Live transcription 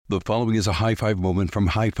The following is a high-five moment from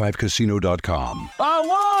highfivecasino.com. I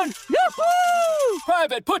won! Yahoo!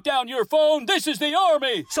 Private, put down your phone. This is the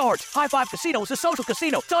Army. Sarge, High Five Casino is a social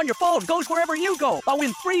casino. It's on your phone. Goes wherever you go. I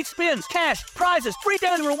win free spins, cash, prizes, free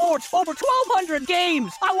daily rewards, over 1,200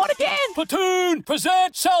 games. I won again. Platoon,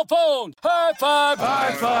 present cell phone. High Five.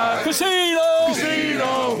 High Five. Casino.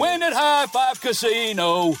 Casino. Win at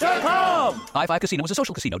highfivecasino.com. High Five Casino is a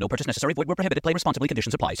social casino. No purchase necessary. Void where prohibited. Play responsibly.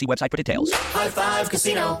 Conditions apply. See website for details. High Five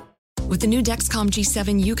Casino. With the new Dexcom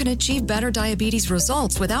G7, you can achieve better diabetes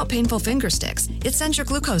results without painful finger sticks. It sends your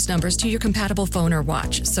glucose numbers to your compatible phone or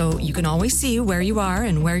watch, so you can always see where you are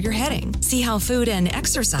and where you're heading. See how food and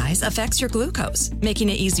exercise affects your glucose, making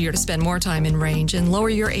it easier to spend more time in range and lower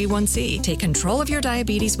your A1C. Take control of your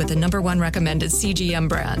diabetes with the #1 recommended CGM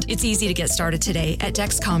brand. It's easy to get started today at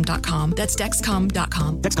Dexcom.com. That's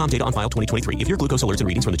Dexcom.com. Dexcom data on file 2023. If your glucose alerts and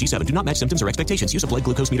readings from the G7 do not match symptoms or expectations, use a blood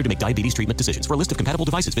glucose meter to make diabetes treatment decisions. For a list of compatible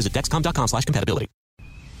devices, visit Dexcom.com/compatibility.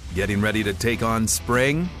 Getting ready to take on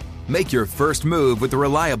spring? Make your first move with the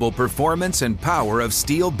reliable performance and power of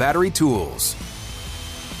Steel battery tools.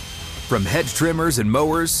 From hedge trimmers and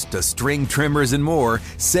mowers to string trimmers and more,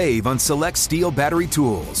 save on select Steel battery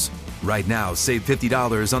tools. Right now, save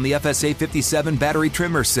 $50 on the FSA 57 battery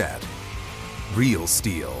trimmer set. Real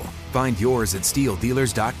Steel. Find yours at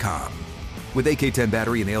SteelDealers.com. With AK-10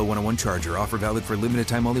 battery and AL101 charger, offer valid for limited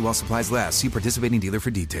time only while supplies last. See participating dealer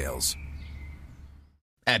for details.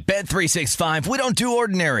 At Bet365, we don't do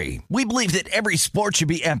ordinary. We believe that every sport should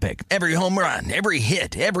be epic. Every home run, every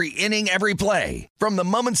hit, every inning, every play. From the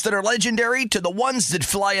moments that are legendary to the ones that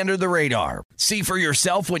fly under the radar. See for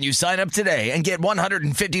yourself when you sign up today and get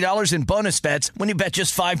 $150 in bonus bets when you bet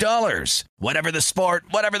just $5. Whatever the sport,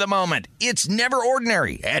 whatever the moment, it's never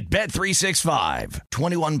ordinary at Bet365.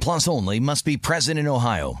 21 plus only. Must be present in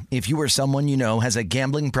Ohio. If you or someone you know has a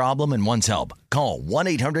gambling problem and wants help, call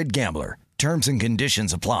 1-800-GAMBLER. Terms and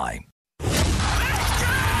conditions apply.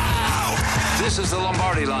 This is the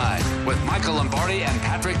Lombardi Line with Michael Lombardi and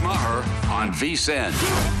Patrick Maher on VSiN.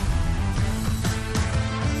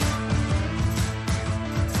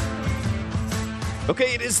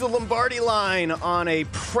 Okay, it is the Lombardi Line on a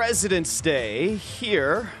President's Day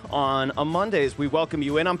here on a Monday as we welcome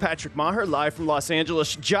you in. I'm Patrick Maher, live from Los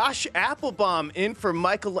Angeles. Josh Applebaum in for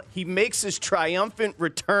Michael. He makes his triumphant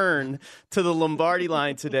return to the Lombardi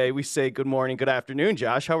Line today. We say good morning, good afternoon,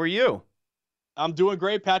 Josh. How are you? I'm doing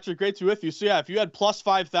great, Patrick. Great to be with you. So, yeah, if you had plus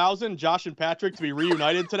 5,000, Josh and Patrick, to be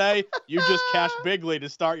reunited today, you just cashed bigly to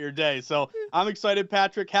start your day. So I'm excited,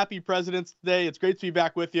 Patrick. Happy President's Day. It's great to be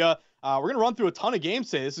back with you. We're going to run through a ton of games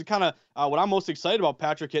today. This is kind of what I'm most excited about,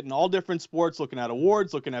 Patrick, hitting all different sports, looking at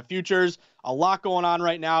awards, looking at futures, a lot going on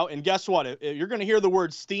right now. And guess what? If you're going to hear the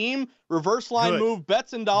word steam, reverse line move,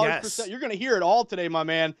 bets and dollars percent, you're going to hear it all today, my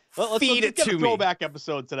man. Let's get a throwback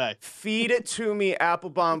episode today. Feed it to me,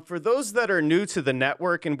 Applebaum. For those that are new to the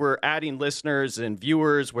network, and we're adding listeners and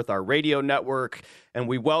viewers with our radio network, and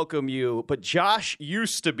we welcome you. But Josh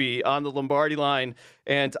used to be on the Lombardi Line,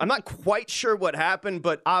 and I'm not quite sure what happened,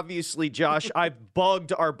 but obviously, Josh, I've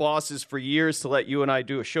bugged our bosses for years to let you and I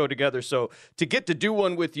do a show together. So to get to do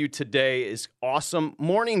one with you today is awesome.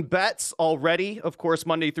 Morning bets already, of course,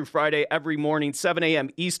 Monday through Friday, every morning, 7 a.m.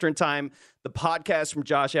 Eastern time. The podcast from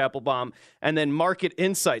Josh Applebaum, and then Market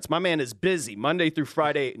Insights. My man is busy Monday through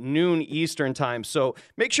Friday, noon Eastern time. So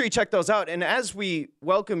make sure you check those out. And as we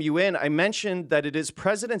welcome you in, I mentioned that it is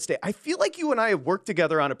President's Day. I feel like you and I have worked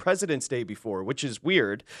together on a President's Day before, which is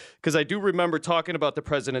weird because I do remember talking about the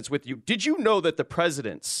presidents with you. Did you know that the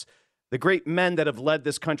presidents, the great men that have led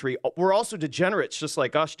this country, were also degenerates just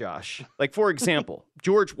like us, Josh? Like, for example,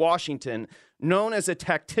 George Washington, known as a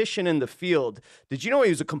tactician in the field. Did you know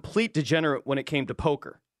he was a complete degenerate when it came to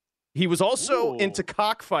poker? He was also into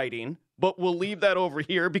cockfighting, but we'll leave that over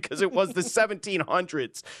here because it was the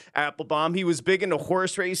 1700s, Applebaum. He was big into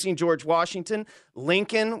horse racing, George Washington.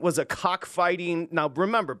 Lincoln was a cockfighting. Now,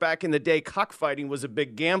 remember, back in the day, cockfighting was a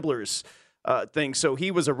big gambler's thing, so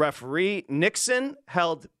he was a referee. Nixon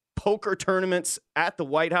held poker tournaments at the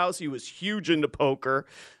White House. He was huge into poker.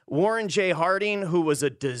 Warren J. Harding, who was a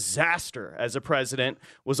disaster as a president,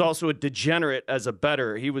 was also a degenerate as a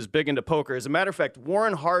bettor. He was big into poker. As a matter of fact,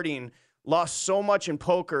 Warren Harding lost so much in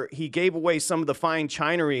poker, he gave away some of the fine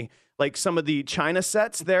chinery, like some of the china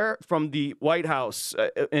sets there from the White House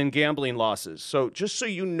in gambling losses. So just so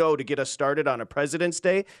you know, to get us started on a President's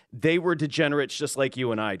Day, they were degenerates just like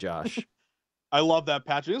you and I, Josh. I love that,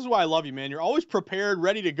 Patrick. This is why I love you, man. You're always prepared,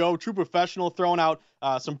 ready to go, true professional, throwing out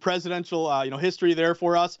some presidential, history there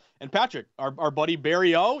for us. And Patrick, our buddy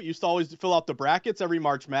Barry O used to always fill out the brackets every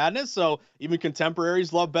March Madness. So even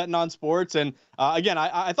contemporaries love betting on sports. And again,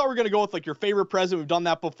 I thought we were going to go with like your favorite president. We've done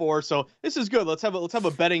that before. So this is good. Let's have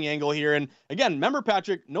a betting angle here. And again, remember,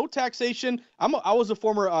 Patrick, no taxation. I was a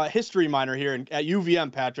former history minor here at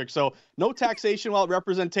UVM, Patrick. So no taxation without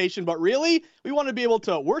representation. But really, we want to be able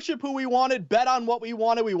to worship who we wanted, bet on what we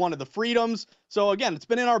wanted. We wanted the freedoms. So again, it's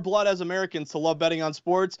been in our blood as Americans to love betting on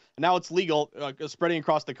sports, and now it's legal, spreading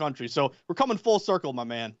across the country. So we're coming full circle, my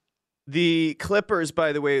man. The Clippers,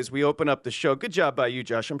 by the way, as we open up the show, good job by you,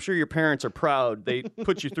 Josh. I'm sure your parents are proud. They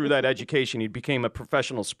put you through that education. You became a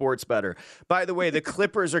professional sports bettor. By the way, the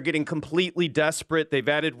Clippers are getting completely desperate. They've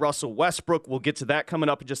added Russell Westbrook. We'll get to that coming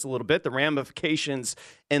up in just a little bit. The ramifications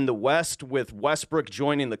in the West with Westbrook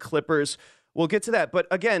joining the Clippers. We'll get to that. But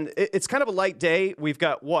again, it's kind of a light day. We've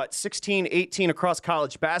got, 16, 18 across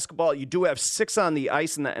college basketball. You do have 6 on the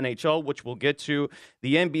ice in the NHL, which we'll get to.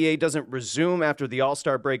 The NBA doesn't resume after the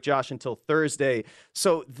All-Star break, Josh, until Thursday.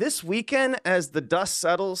 So this weekend, as the dust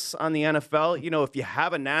settles on the NFL, if you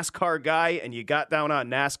have a NASCAR guy and you got down on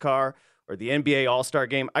NASCAR or the NBA All-Star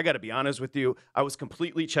game, I got to be honest with you, I was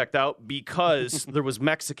completely checked out because there was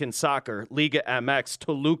Mexican soccer, Liga MX,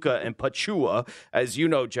 Toluca, and Pachuca. As you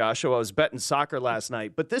know, Joshua, I was betting soccer last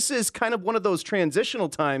night. But this is kind of one of those transitional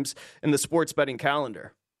times in the sports betting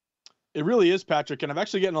calendar. It really is, Patrick, and I've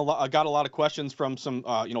actually got a lot of questions from some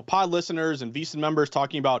pod listeners and VSiN members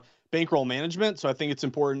talking about bankroll management. So I think it's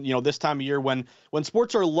important, this time of year when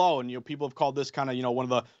sports are low, and people have called this kind of one of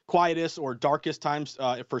the quietest or darkest times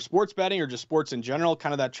for sports betting or just sports in general,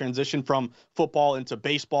 kind of that transition from football into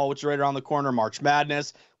baseball, which is right around the corner, March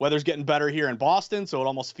Madness. Weather's getting better here in Boston, so it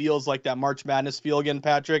almost feels like that March Madness feel again,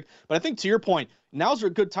 Patrick. But I think to your point, now's a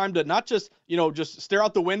good time to not just, just stare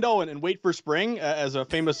out the window and wait for spring, as a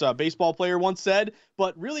famous baseball player once said,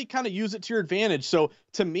 but really kind of use it to your advantage. So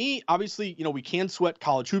to me, obviously, we can sweat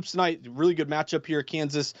college hoops tonight. Really good matchup here,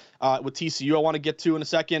 Kansas with TCU I want to get to in a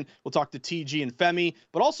second. We'll talk to TG and Femi,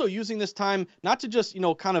 but also using this time not to just,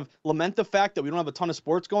 kind of lament the fact that we don't have a ton of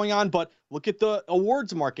sports going on, but look at the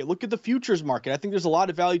awards market, look at the futures market. I think there's a lot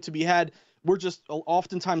of value to be had. We're just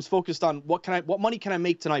oftentimes focused on what money can I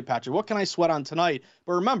make tonight, Patrick? What can I sweat on tonight?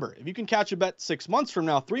 But remember, if you can catch a bet 6 months from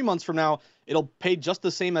now, 3 months from now, it'll pay just the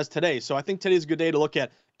same as today. So I think today's a good day to look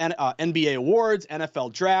at NBA awards,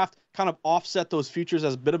 NFL draft, kind of offset those futures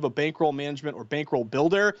as a bit of a bankroll management or bankroll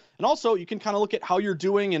builder. And also you can kind of look at how you're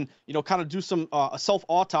doing and, kind of do some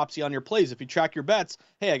self-autopsy on your plays. If you track your bets,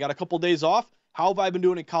 hey, I got a couple days off. How have I been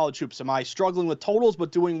doing in college hoops? Am I struggling with totals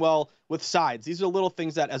but doing well with sides? These are little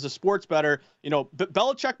things that, as a sports bettor,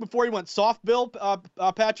 Belichick, before he went soft bill,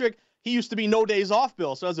 Patrick, he used to be no days off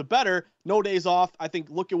bill. So as a bettor, no days off. I think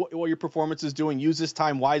look at what your performance is doing. Use this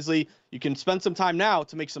time wisely. You can spend some time now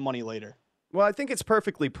to make some money later. Well, I think it's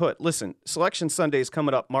perfectly put. Listen, Selection Sunday is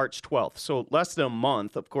coming up March 12th. So less than a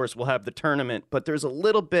month, of course, we'll have the tournament. But there's a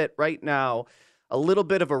little bit right now, a little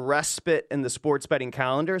bit of a respite in the sports betting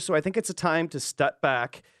calendar. So I think it's a time to step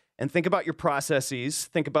back and think about your processes,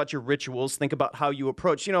 think about your rituals, think about how you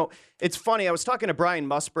approach. It's funny. I was talking to Brian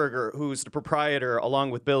Musburger, who's the proprietor,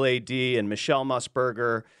 along with Bill A.D. and Michelle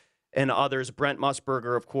Musburger and others, Brent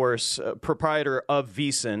Musburger, of course, proprietor of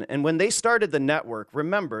VSiN. And when they started the network,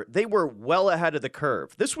 remember, they were well ahead of the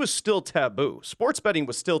curve. This was still taboo. Sports betting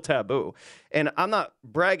was still taboo. And I'm not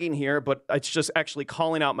bragging here, but it's just actually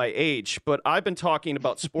calling out my age. But I've been talking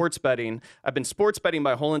about sports betting. I've been sports betting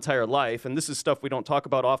my whole entire life. And this is stuff we don't talk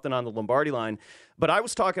about often on the Lombardi Line. But I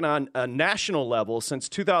was talking on a national level since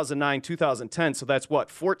 2009, 2010. So that's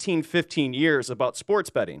 14, 15 years about sports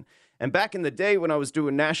betting. And back in the day when I was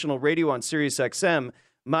doing national radio on Sirius XM,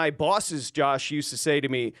 my bosses, Josh, used to say to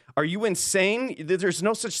me, "Are you insane? There's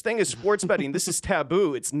no such thing as sports betting. This is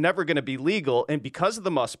taboo. It's never going to be legal." And because of the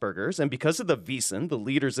Musburgers and because of the VSiN, the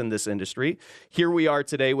leaders in this industry, here we are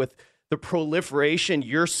today with the proliferation.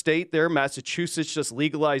 Your state there, Massachusetts, just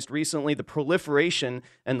legalized recently, the proliferation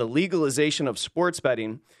and the legalization of sports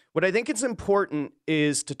betting. What I think is important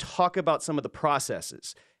is to talk about some of the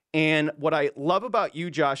processes. And what I love about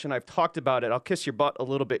you, Josh, and I've talked about it, I'll kiss your butt a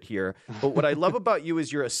little bit here, but what I love about you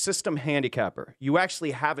is you're a system handicapper. You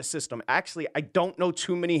actually have a system. Actually, I don't know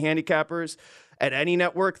too many handicappers at any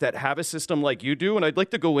network that have a system like you do, and I'd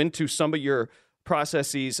like to go into some of your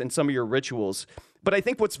processes and some of your rituals. But I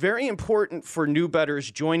think what's very important for new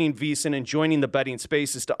bettors joining VSiN and joining the betting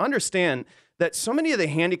space is to understand that so many of the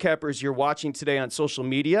handicappers you're watching today on social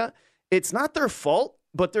media, it's not their fault,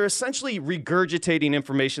 but they're essentially regurgitating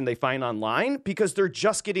information they find online because they're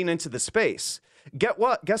just getting into the space.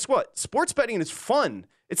 Guess what? Sports betting is fun.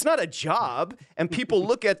 It's not a job. And people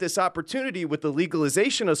look at this opportunity with the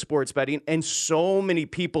legalization of sports betting, and so many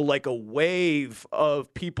people, like a wave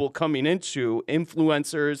of people coming into,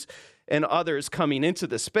 influencers and others coming into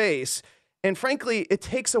the space. And frankly, it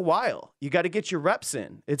takes a while. You got to get your reps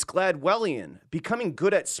in. It's Gladwellian. Becoming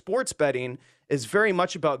good at sports betting is very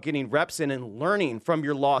much about getting reps in and learning from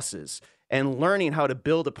your losses and learning how to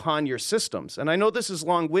build upon your systems. And I know this is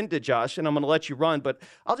long-winded, Josh, and I'm going to let you run, but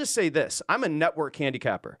I'll just say this. I'm a network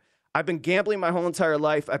handicapper. I've been gambling my whole entire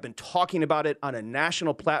life. I've been talking about it on a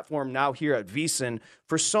national platform now here at VSiN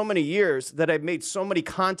for so many years that I've made so many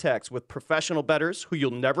contacts with professional bettors who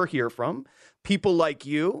you'll never hear from, people like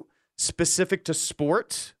you, specific to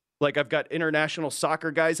sport. Like I've got international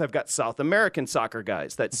soccer guys, I've got South American soccer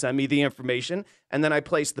guys that send me the information, and then I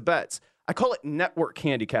place the bets. I call it network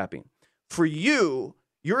handicapping. For you,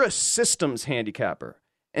 you're a systems handicapper.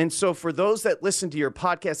 And so for those that listen to your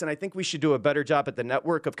podcast, and I think we should do a better job at the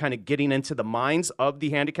network of kind of getting into the minds of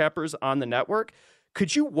the handicappers on the network,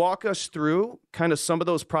 could you walk us through kind of some of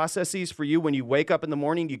those processes for you when you wake up in the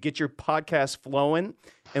morning, you get your podcast flowing,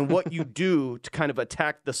 and what you do to kind of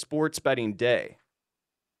attack the sports betting day?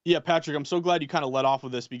 Yeah, Patrick, I'm so glad you kind of led off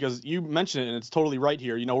with this because you mentioned it, and it's totally right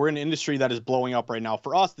here. You know, we're in an industry that is blowing up right now.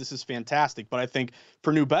 For us, this is fantastic. But I think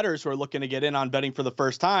for new bettors who are looking to get in on betting for the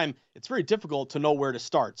first time, it's very difficult to know where to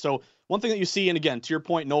start. So one thing that you see, and again, to your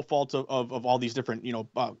point, no fault of all these different,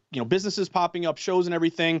 businesses popping up, shows and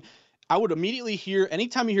everything, I would immediately hear,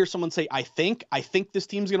 anytime you hear someone say, I think this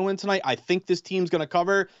team's going to win tonight, I think this team's going to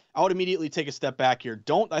cover, I would immediately take a step back here.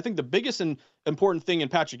 I think the biggest and important thing,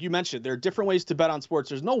 and Patrick, you mentioned it, there are different ways to bet on sports.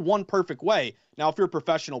 There's no one perfect way. Now, if you're a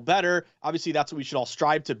professional bettor, obviously that's what we should all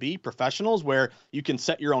strive to be, professionals, where you can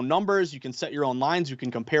set your own numbers, you can set your own lines, you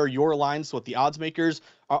can compare your lines to what the odds makers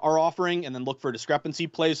are offering, and then look for discrepancy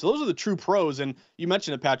plays. So those are the true pros. And you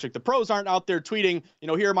mentioned it, Patrick. The pros aren't out there tweeting,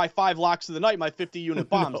 here are my 5 locks of the night, my 50-unit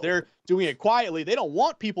bombs. No. They're doing it quietly. They don't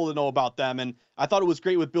want people to know about them. And I thought it was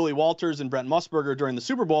great with Billy Walters and Brent Musburger during the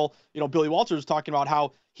Super Bowl. Billy Walters was talking about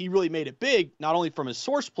how he really made it big, not only from his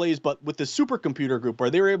source plays, but with the supercomputer group where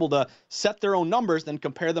they were able to set their own numbers, then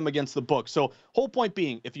compare them against the book. So whole point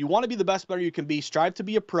being, if you want to be the best bettor you can be, strive to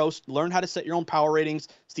be a pro, learn how to set your own power ratings.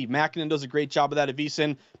 Steve Makinen does a great job of that at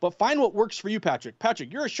VSiN, but find what works for you, Patrick.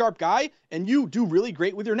 Patrick, you're a sharp guy and you do really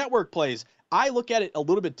great with your network plays. I look at it a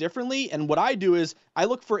little bit differently, and what I do is I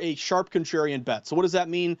look for a sharp contrarian bet. So what does that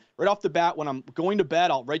mean? Right off the bat, when I'm going to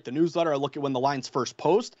bed, I'll write the newsletter. I look at when the lines first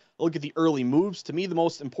post. I look at the early moves. To me, the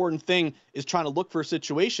most important thing is trying to look for a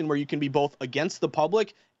situation where you can be both against the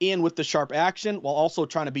public and with the sharp action while also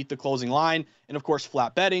trying to beat the closing line. And, of course,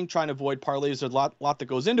 flat betting, trying to avoid parlays. There's a lot that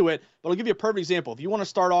goes into it. But I'll give you a perfect example. If you want to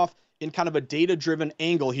start off in kind of a data-driven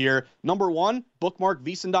angle here. Number one, bookmark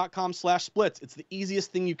vsin.com/splits. It's the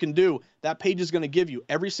easiest thing you can do. That page is going to give you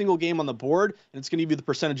every single game on the board, and it's going to give you the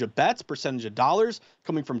percentage of bets, percentage of dollars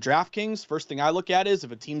coming from DraftKings. First thing I look at is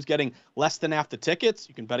if a team's getting less than half the tickets,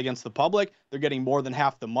 you can bet against the public. They're getting more than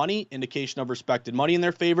half the money, indication of respected money in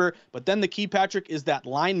their favor. But then the key, Patrick, is that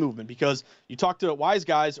line movement, because you talk to wise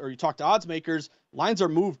guys or you talk to odds makers, lines are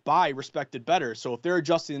moved by respected bettors. So if they're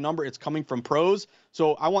adjusting the number, it's coming from pros.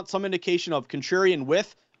 So I want some indication of contrarian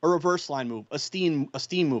with a reverse line move, a steam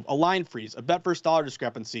move, a line freeze, a bet first dollar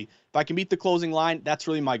discrepancy. If I can beat the closing line, that's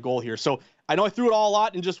really my goal here. So I know I threw it all a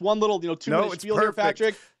lot in just one little, 2-minute spiel here,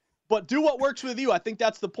 Patrick. But do what works with you. I think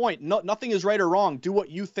that's the point. Nothing is right or wrong. Do what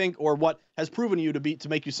you think or what has proven you to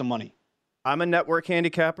make you some money. I'm a network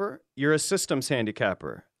handicapper. You're a systems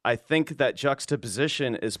handicapper. I think that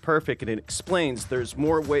juxtaposition is perfect, and it explains there's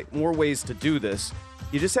more ways to do this.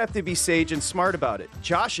 You just have to be sage and smart about it.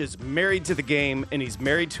 Josh is married to the game, and he's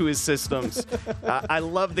married to his systems. I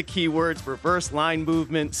love the keywords: reverse line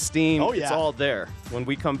movement, steam. Oh, yeah. It's all there. When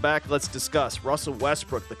we come back, let's discuss Russell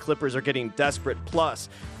Westbrook. The Clippers are getting desperate. Plus,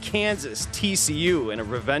 Kansas, TCU in a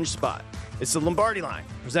revenge spot. It's the Lombardi Line,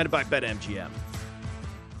 presented by BetMGM.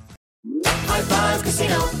 High Five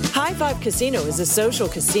Casino. High Five Casino is a social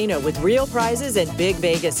casino with real prizes and big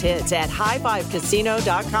Vegas hits at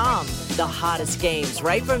highfivecasino.com. The hottest games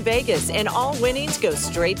right from Vegas, and all winnings go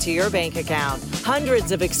straight to your bank account.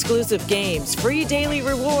 Hundreds of exclusive games, free daily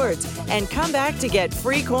rewards, and come back to get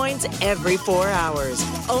free coins every 4 hours.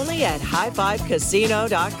 Only at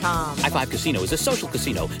highfivecasino.com. High Five Casino is a social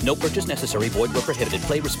casino. No purchase necessary. Void where prohibited.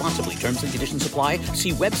 Play responsibly. Terms and conditions apply.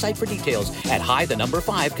 See website for details at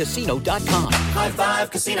high5casino.com. High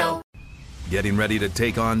Five Casino. Getting ready to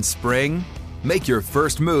take on spring? Make your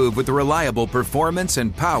first move with the reliable performance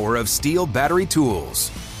and power of Steel battery tools.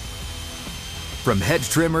 From hedge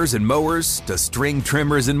trimmers and mowers to string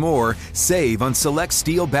trimmers and more, save on select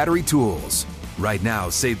Steel battery tools. Right now,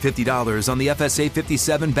 save $50 on the FSA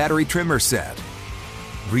 57 battery trimmer set.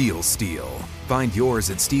 Real STIHL. Find yours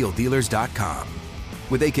at STIHLdealers.com.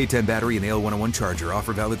 With AK-10 battery and AL101 charger.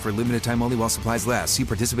 Offer valid for limited time only while supplies last. See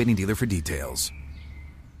participating dealer for details.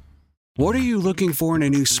 What are you looking for in a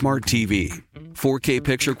new smart TV? 4K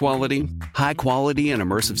picture quality? High quality and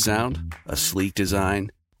immersive sound? A sleek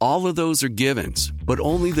design? All of those are givens, but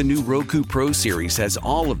only the new Roku Pro Series has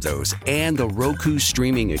all of those and the Roku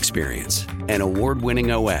streaming experience, an award-winning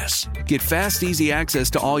OS. Get fast, easy access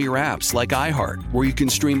to all your apps like iHeart, where you can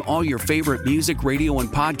stream all your favorite music, radio, and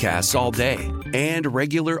podcasts all day, and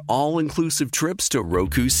regular all-inclusive trips to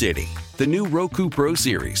Roku City. The new Roku Pro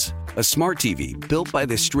Series, a smart TV built by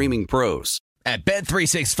the streaming pros. At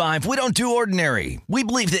Bet365, we don't do ordinary. We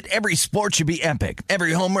believe that every sport should be epic.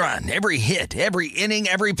 Every home run, every hit, every inning,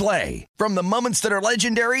 every play. From the moments that are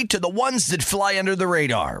legendary to the ones that fly under the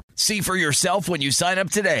radar. See for yourself when you sign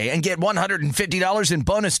up today and get $150 in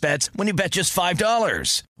bonus bets when you bet just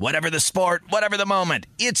 $5. Whatever the sport, whatever the moment,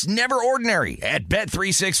 it's never ordinary at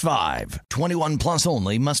Bet365. 21 plus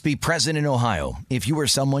only. Must be present in Ohio. If you or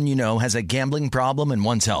someone you know has a gambling problem and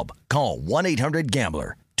wants help, call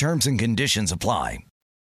 1-800-GAMBLER. Terms and conditions apply.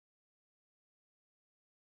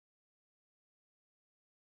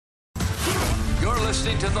 You're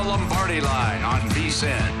listening to The Lombardi Line on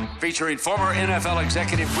VSiN, featuring former NFL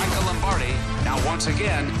executive Michael Lombardi. Now, once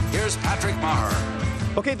again, here's Patrick Maher.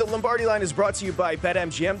 Okay, the Lombardi Line is brought to you by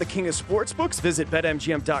BetMGM, the king of sportsbooks. Visit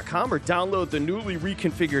BetMGM.com or download the newly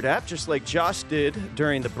reconfigured app, just like Josh did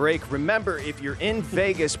during the break. Remember, if you're in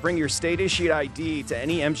Vegas, bring your state-issued ID to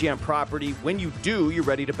any MGM property. When you do, you're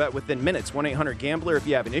ready to bet within minutes. 1-800-GAMBLER if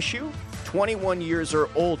you have an issue. 21 years or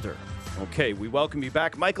older. Okay, we welcome you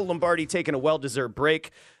back. Michael Lombardi taking a well-deserved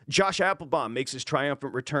break. Josh Applebaum makes his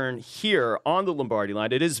triumphant return here on the Lombardi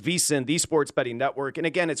Line. It is VSiN, the Sports Betting Network. And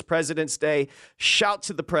again, it's President's Day. Shout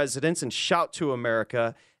to the presidents and shout to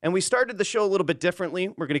America. And we started the show a little bit differently.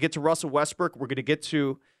 We're going to get to Russell Westbrook. We're going to get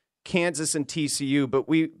to Kansas and TCU. But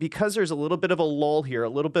because there's a little bit of a lull here, a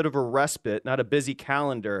little bit of a respite, not a busy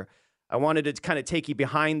calendar, I wanted to kind of take you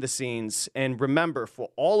behind the scenes. And remember, for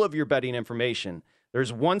all of your betting information,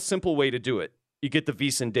 there's one simple way to do it. You get the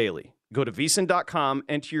VSiN Daily. Go to VSiN.com,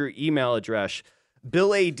 enter your email address.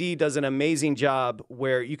 Bill A.D. does an amazing job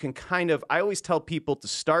where you can I always tell people to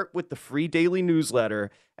start with the free daily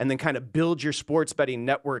newsletter and then kind of build your sports betting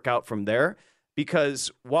network out from there.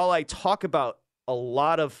 Because while I talk about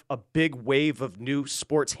a big wave of new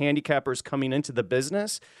sports handicappers coming into the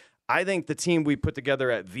business, I think the team we put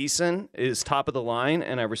together at VSiN is top of the line,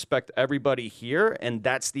 and I respect everybody here, and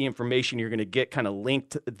that's the information you're going to get kind of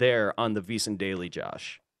linked there on the VSiN Daily,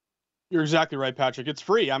 Josh. You're exactly right, Patrick. It's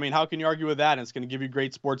free. I mean, how can you argue with that? And it's going to give you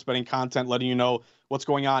great sports betting content, letting you know what's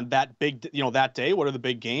going on that day. What are the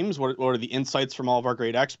big games? What are the insights from all of our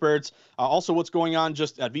great experts? Also, what's going on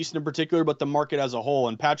just at VSiN in particular, but the market as a whole.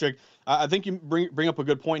 And Patrick, I think you bring up a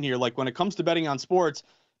good point here. Like when it comes to betting on sports,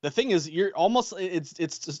 the thing is, you're almost it's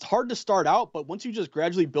just hard to start out, but once you just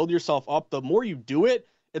gradually build yourself up, the more you do it,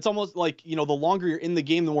 it's almost like, the longer you're in the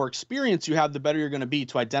game, the more experience you have, the better you're going to be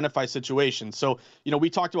to identify situations. So, we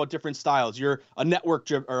talked about different styles. You're a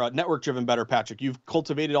network-driven bettor, Patrick. You've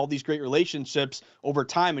cultivated all these great relationships over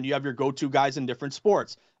time, and you have your go-to guys in different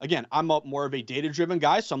sports. Again, I'm more of a data-driven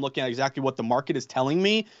guy, so I'm looking at exactly what the market is telling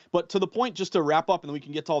me. But to the point, just to wrap up, and then we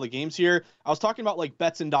can get to all the games here, I was talking about like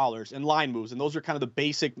bets and dollars and line moves, and those are kind of the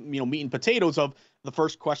basic, meat and potatoes of the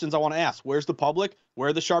first questions I want to ask. Where's the public? Where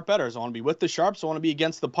are the sharp bettors? I want to be with the sharps. I want to be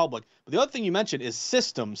against the public. But the other thing you mentioned is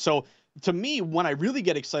system. So to me, when I really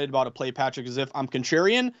get excited about a play, Patrick, is if I'm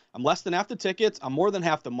contrarian, I'm less than half the tickets, I'm more than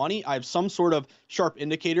half the money, I have some sort of sharp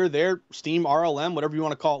indicator there, Steam, RLM, whatever you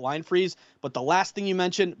want to call it, line freeze. But the last thing you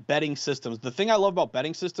mentioned, betting systems. The thing I love about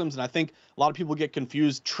betting systems, and I think a lot of people get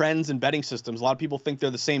confused, trends and betting systems. A lot of people think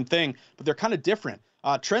they're the same thing, but they're kind of different.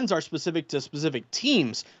 Trends are specific to specific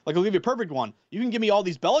teams. Like, I'll give you a perfect one. You can give me all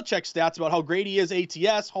these Belichick stats about how great he is,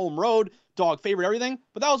 ATS, home road, dog favorite, everything,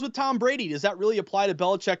 but that was with Tom Brady. Does that really apply to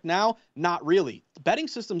Belichick now? Not really. Betting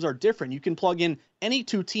systems are different. You can plug in any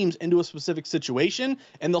two teams into a specific situation,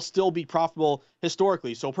 and they'll still be profitable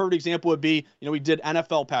historically. So a perfect example would be, we did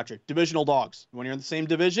NFL, Patrick, divisional dogs. When you're in the same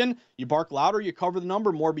division, you bark louder, you cover the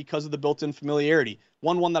number more because of the built-in familiarity.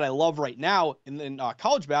 One that I love right now in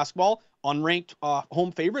college basketball, unranked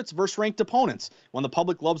home favorites versus ranked opponents. When the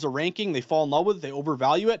public loves a ranking, they fall in love with it, they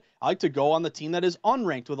overvalue it. I like to go on the team that is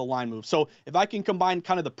unranked with a line move. So if I can combine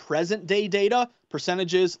kind of the present day data,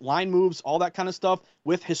 percentages, line moves, all that kind of stuff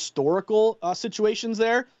with historical situations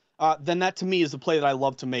there, then that to me is the play that I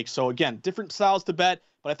love to make. So again, different styles to bet,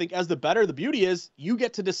 but I think as the bettor, the beauty is you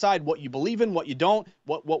get to decide what you believe in, what you don't,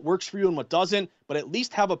 what works for you and what doesn't, but at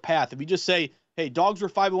least have a path. If you just say, hey, dogs were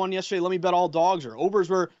 5-1 yesterday, let me bet all dogs, or overs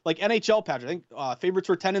were like NHL, Patrick, I think favorites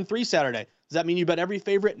were 10-3 Saturday. Does that mean you bet every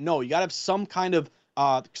favorite? No, you got to have some kind of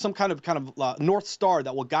North Star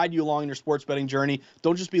that will guide you along in your sports betting journey.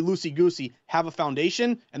 Don't just be loosey-goosey. Have a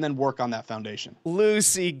foundation and then work on that foundation.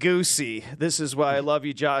 Loosey-goosey. This is why I love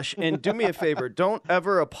you, Josh. And do me a favor. Don't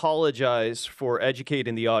ever apologize for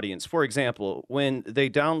educating the audience. For example, when they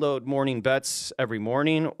download Morning Bets every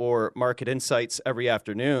morning or Market Insights every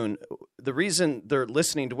afternoon, the reason they're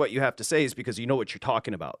listening to what you have to say is because you know what you're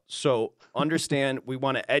talking about. So understand we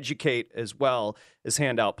want to educate as well as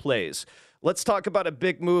hand out plays. Let's talk about a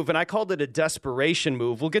big move, and I called it a desperation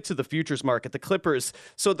move. We'll get to the futures market, the Clippers.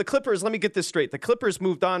 So the Clippers, let me get this straight. The Clippers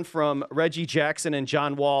moved on from Reggie Jackson and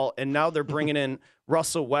John Wall, and now they're bringing in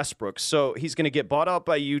Russell Westbrook. So he's going to get bought out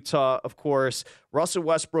by Utah, of course. Russell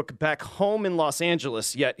Westbrook back home in Los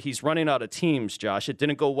Angeles, yet he's running out of teams, Josh. It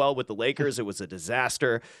didn't go well with the Lakers. It was a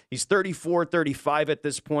disaster. He's 34, 35 at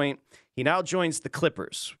this point. He now joins the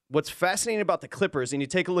Clippers. What's fascinating about the Clippers, and you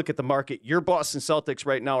take a look at the market, your Boston Celtics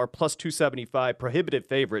right now are plus 275, prohibitive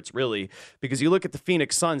favorites, really, because you look at the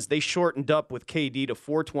Phoenix Suns, they shortened up with KD to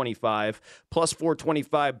 425, plus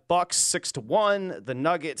 425, Bucks 6-1, the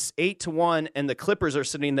Nuggets 8-1, and the Clippers are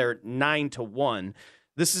sitting there 9-1.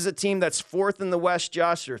 This is a team that's fourth in the West,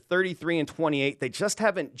 Josh. They're 33-28. They just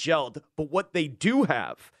haven't gelled, but what they do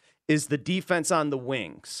have is the defense on the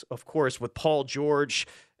wings, of course, with Paul George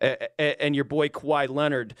and your boy Kawhi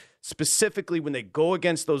Leonard, specifically when they go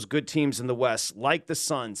against those good teams in the West, like the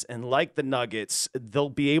Suns and like the Nuggets, they'll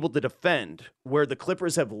be able to defend. Where the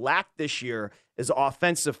Clippers have lacked this year is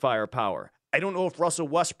offensive firepower. I don't know if Russell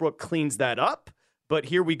Westbrook cleans that up, but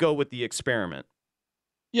here we go with the experiment.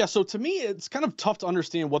 Yeah, so to me, it's kind of tough to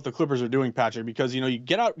understand what the Clippers are doing, Patrick, because, you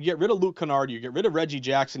get rid of Luke Kennard, you get rid of Reggie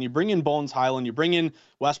Jackson, you bring in Bones Highland, you bring in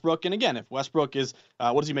Westbrook. And again, if Westbrook is,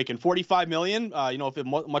 what is he making, $45 million? If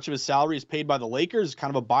much of his salary is paid by the Lakers, kind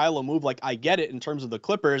of a buy low move. Like, I get it in terms of the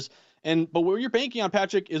Clippers. But what you're banking on,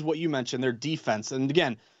 Patrick, is what you mentioned, their defense. And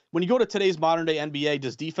again, when you go to today's modern day NBA,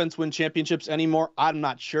 does defense win championships anymore? I'm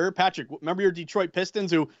not sure. Patrick, remember your Detroit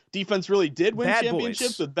Pistons, who defense really did win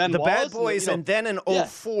championships with Ben Wallace? The Bad Boys, and then in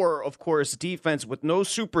 04, of course, defense with no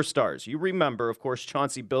superstars. You remember, of course,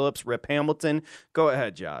 Chauncey Billups, Rip Hamilton. Go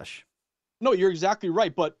ahead, Josh. No, you're exactly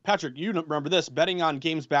right. But Patrick, you remember this, betting on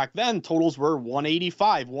games back then, totals were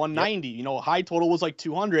 185, 190. Yep. High total was like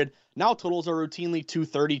 200. Now totals are routinely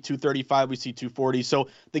 230, 235. We see 240. So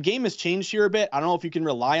the game has changed here a bit. I don't know if you can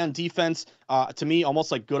rely on defense. To me,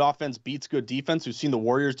 almost like good offense beats good defense. We've seen the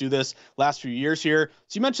Warriors do this last few years here.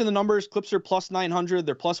 So you mentioned the numbers. Clips are plus 900.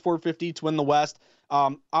 They're plus 450 to win the West.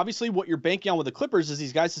 Obviously, what you're banking on with the Clippers is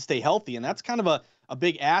these guys to stay healthy, and that's kind of a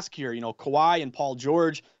big ask here. Kawhi and Paul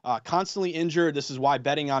George constantly injured. This is why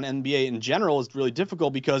betting on NBA in general is really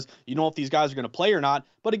difficult, because you don't know if these guys are going to play or not.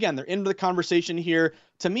 But again, they're into the conversation here.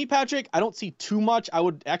 To me, Patrick, I don't see too much. I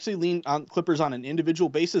would actually lean on Clippers on an individual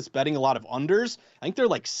basis, betting a lot of unders. I think they're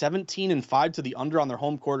like 17-5 to the under on their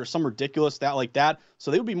home court, or some ridiculous stat like that. So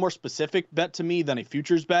they would be more specific bet to me than a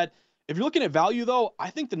futures bet. If you're looking at value, though, I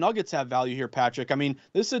think the Nuggets have value here, Patrick. I mean,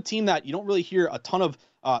 this is a team that you don't really hear a ton of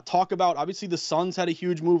talk about. Obviously, the Suns had a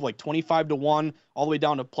huge move, like 25-1, all the way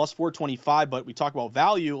down to plus 425. But we talk about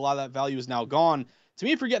value. A lot of that value is now gone. To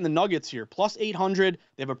me, if you're getting the Nuggets here, plus 800,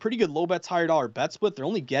 they have a pretty good low bets, higher dollar bet split. They're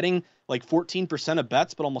only getting like 14% of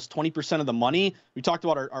bets, but almost 20% of the money. We talked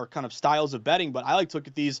about our kind of styles of betting, but I like to look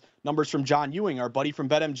at these numbers from John Ewing, our buddy from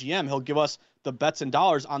BetMGM. He'll give us the bets and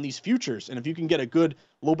dollars on these futures. And if you can get a good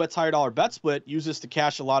low bets, higher dollar bet split, use this to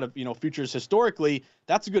cash a lot of, futures historically,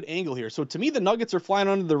 that's a good angle here. So to me, the Nuggets are flying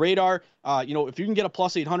under the radar. If you can get a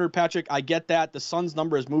plus 800, Patrick, I get that. The Suns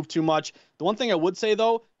number has moved too much. The one thing I would say,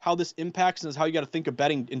 though, how this impacts is how you got to think of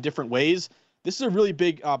betting in different ways. This is a really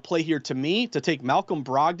big play here to me, to take Malcolm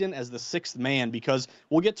Brogdon as the sixth man, because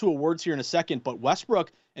we'll get to awards here in a second, but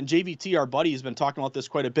Westbrook and JVT, our buddy, has been talking about this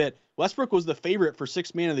quite a bit. Westbrook was the favorite for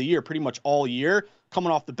sixth man of the year pretty much all year,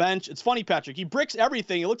 coming off the bench. It's funny, Patrick, he bricks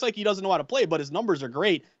everything. It looks like he doesn't know how to play, but his numbers are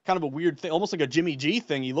great. Kind of a weird thing, almost like a Jimmy G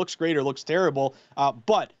thing. He looks great or looks terrible,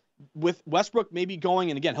 but with Westbrook maybe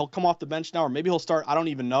going, and again, he'll come off the bench now, or maybe he'll start, I don't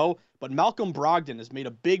even know, but Malcolm Brogdon has made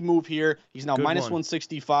a big move here. He's now minus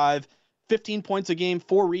 165. 15 points a game,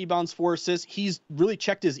 4 rebounds, 4 assists. He's really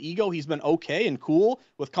checked his ego. He's been okay and cool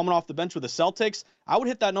with coming off the bench with the Celtics. I would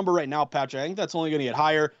hit that number right now, Patrick. I think that's only going to get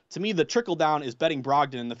higher. To me, the trickle down is betting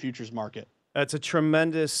Brogdon in the futures market. That's a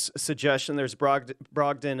tremendous suggestion. There's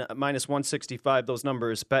Brogdon minus 165. Those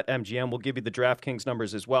numbers, BetMGM will give you the DraftKings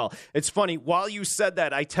numbers as well. It's funny. While you said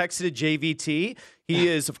that, I texted JVT. He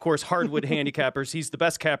is, of course, Hardwood Handicappers. He's the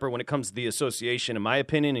best capper when it comes to the association, in my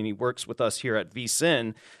opinion, and he works with us here at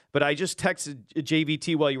VSiN. But I just texted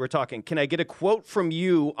JVT while you were talking. Can I get a quote from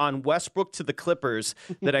you on Westbrook to the Clippers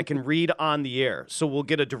that I can read on the air? So we'll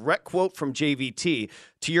get a direct quote from JVT.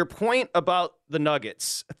 To your point about the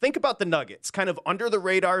Nuggets, think about the Nuggets, kind of under the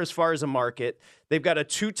radar as far as a market. They've got a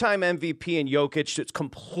 2-time MVP in Jokic that's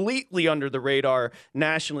completely under the radar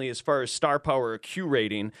nationally as far as star power or Q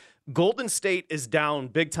rating. Golden State is down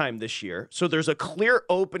big time this year, so there's a clear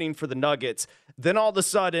opening for the Nuggets. Then all of a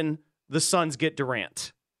sudden, the Suns get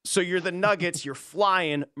Durant. So you're the Nuggets, you're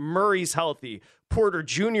flying, Murray's healthy, Porter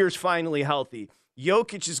Jr.'s finally healthy.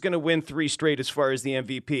 Jokic is going to win 3 straight as far as the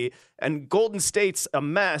MVP, and Golden State's a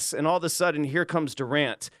mess, and all of a sudden, here comes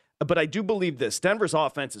Durant. But I do believe this. Denver's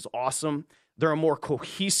offense is awesome. They're a more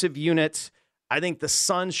cohesive unit. I think the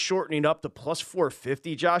Suns shortening up to plus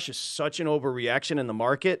 450, Josh, is such an overreaction in the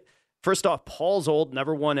market. First off, Paul's old,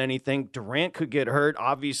 never won anything. Durant could get hurt.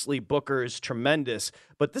 Obviously, Booker is tremendous.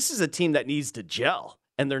 But this is a team that needs to gel,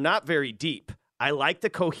 and they're not very deep. I like the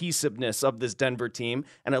cohesiveness of this Denver team,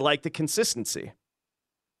 and I like the consistency.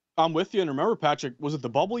 I'm with you. And remember, Patrick, was it the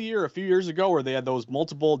bubble year a few years ago where they had those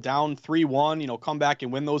multiple down 3-1, come back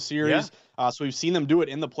and win those series? Yeah. So we've seen them do it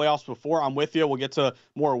in the playoffs before. I'm with you. We'll get to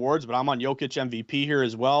more awards, but I'm on Jokic MVP here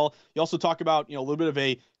as well. You also talk about, a little bit of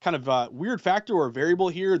a kind of weird factor or variable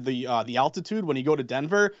here, the altitude when you go to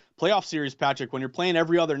Denver. Playoff series, Patrick, when you're playing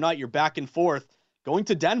every other night, you're back and forth. Going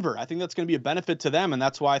to Denver, I think that's going to be a benefit to them, and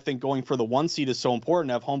that's why I think going for the 1 seed is so important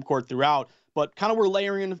to have home court throughout. But kind of we're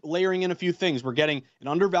layering in a few things. We're getting an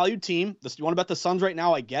undervalued team. You want to bet the Suns right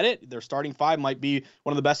now? I get it. Their starting 5 might be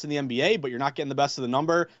one of the best in the NBA, but you're not getting the best of the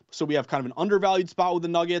number. So we have kind of an undervalued spot with the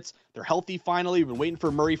Nuggets. They're healthy finally. We've been waiting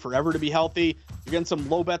for Murray forever to be healthy. You're getting some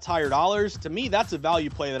low bets, higher dollars. To me, that's a value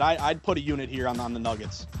play that I'd put a unit here on the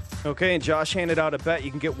Nuggets. Okay, and Josh handed out a bet.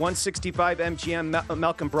 You can get 165 MGM,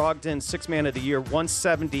 Malcolm Brogdon, 6th man of the year,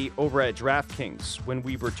 170 over at DraftKings. When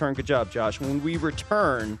we return, good job, Josh. When we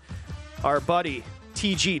return, our buddy,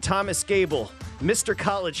 TG, Thomas Gable, Mr.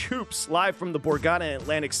 College Hoops, live from the Borgata in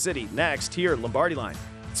Atlantic City. Next, here, Lombardi Line.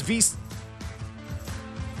 It's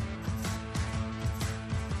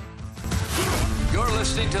You're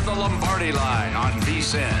listening to the Lombardi Line on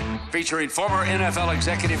VSiN, featuring former NFL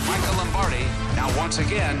executive Michael Lombardi. Now, once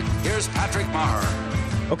again, here's Patrick Maher.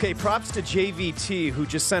 Okay, props to JVT, who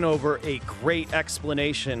just sent over a great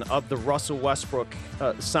explanation of the Russell Westbrook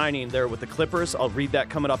signing there with the Clippers. I'll read that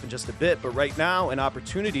coming up in just a bit. But right now, an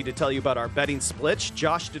opportunity to tell you about our betting splits.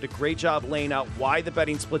 Josh did a great job laying out why the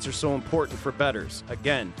betting splits are so important for bettors.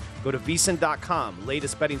 Again, go to VSiN.com.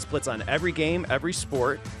 Latest betting splits on every game, every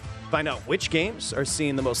sport. Find out which games are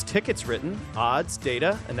seeing the most tickets written, odds,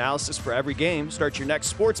 data, analysis for every game. Start your next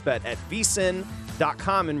sports bet at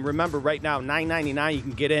VSiN.com. And remember, right now, $9.99, you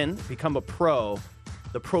can get in, become a pro.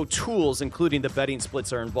 The pro tools, including the betting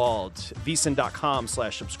splits, are involved.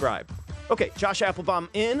 VSiN.com/subscribe. Okay, Josh Applebaum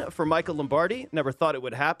in for Michael Lombardi. Never thought it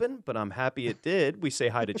would happen, but I'm happy it did. We say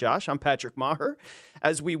hi to Josh. I'm Patrick Maher.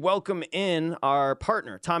 As we welcome in our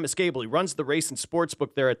partner, Thomas Gable. He runs the race and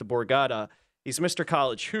sportsbook there at the Borgata. He's Mr.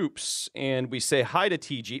 College Hoops, and we say hi to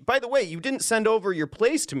TG. By the way, you didn't send over your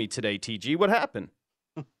plays to me today, TG. What happened?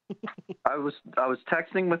 I was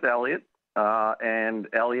texting with Elliot, and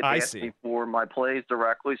Elliot asked me for my plays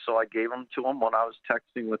directly, so I gave them to him when I was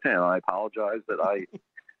texting with him. I apologize that I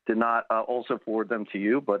did not also forward them to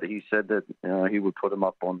you, but he said that he would put them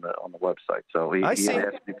up on the website. So he asked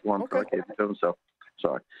me for them, so I gave them to him. So.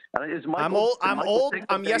 Sorry. I'm old.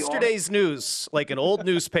 I'm yesterday's news, like an old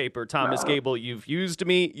newspaper. Thomas Gable, you've used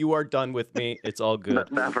me. You are done with me. It's all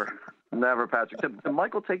good. Never, Patrick. Did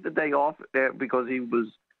Michael take the day off because he was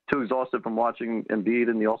too exhausted from watching Embiid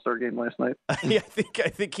in the All-Star game last night? Yeah, I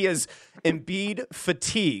think he has Embiid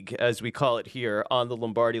fatigue, as we call it here on the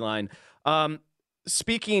Lombardi Line.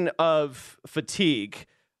 Speaking of fatigue,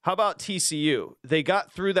 how about TCU? They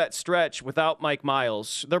got through that stretch without Mike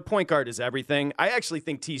Miles. Their point guard is everything. I actually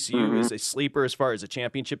think TCU is a sleeper as far as a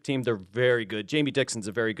championship team. They're very good. Jamie Dixon's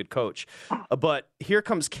a very good coach. But here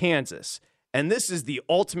comes Kansas. And this is the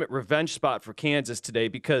ultimate revenge spot for Kansas today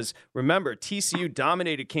because, remember, TCU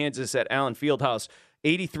dominated Kansas at Allen Fieldhouse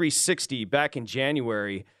 83-60 back in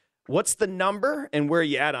January. What's the number and where are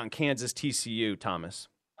you at on Kansas TCU, Thomas?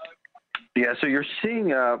 Yeah, so you're seeing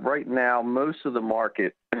right now most of the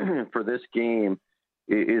market for this game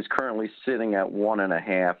is currently sitting at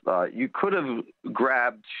 1.5. You could have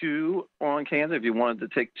grabbed 2 on Kansas if you wanted to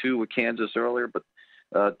take 2 with Kansas earlier, but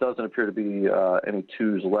Doesn't appear to be any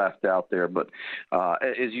 2s left out there. But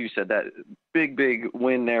as you said, that big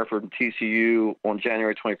win there for TCU on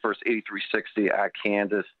January 21st, 83-60 at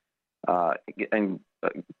Kansas. And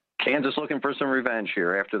Kansas looking for some revenge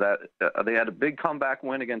here. After that, they had a big comeback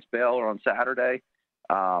win against Baylor on Saturday.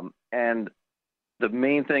 And the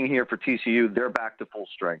main thing here for TCU, they're back to full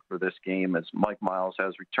strength for this game as Mike Miles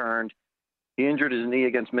has returned. He injured his knee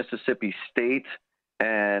against Mississippi State,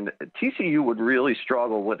 and TCU would really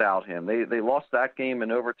struggle without him. They lost that game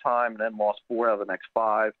in overtime and then lost 4 out of the next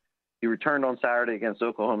 5. He returned on Saturday against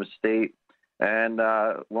Oklahoma State, and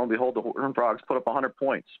lo and behold, the Horned Frogs put up 100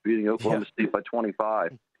 points, beating Oklahoma State by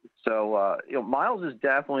 25. So, Miles is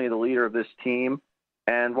definitely the leader of this team,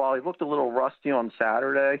 and while he looked a little rusty on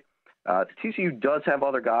Saturday, TCU does have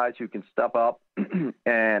other guys who can step up,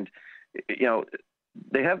 and,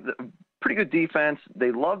 they have pretty good defense.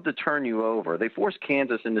 They love to turn you over. They forced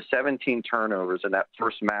Kansas into 17 turnovers in that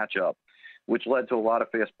first matchup, which led to a lot of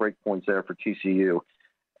fast break points there for TCU.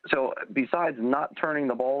 So besides not turning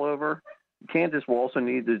the ball over, Kansas will also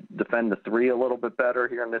need to defend the 3 a little bit better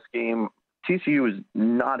here in this game. TCU is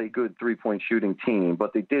not a good 3-point shooting team,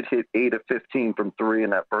 but they did hit 8 of 15 from 3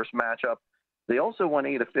 in that first matchup. They also won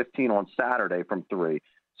 8 of 15 on Saturday from 3.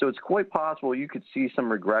 So it's quite possible you could see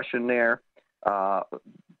some regression there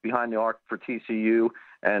behind the arc for TCU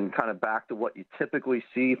and kind of back to what you typically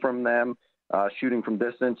see from them shooting from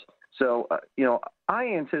distance. So, I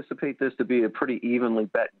anticipate this to be a pretty evenly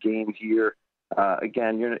bet game here.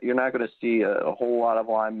 Again, you're not going to see a whole lot of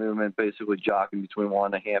line movement, basically jockeying between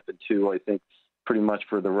 1.5 and 2, I think, pretty much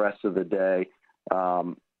for the rest of the day.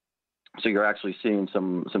 So you're actually seeing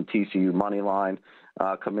some TCU money line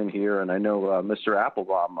come in here, and I know Mr.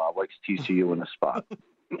 Applebaum likes TCU in the spot.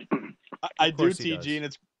 I do, TG,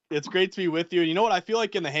 and it's great to be with you. You know what? I feel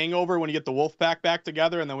like in The Hangover when you get the Wolfpack back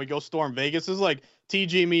together and then we go storm Vegas, this is like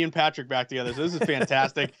TG, me, and Patrick back together. So this is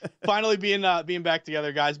fantastic. Finally being back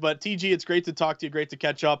together, guys. But TG, it's great to talk to you. Great to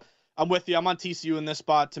catch up. I'm with you. I'm on TCU in this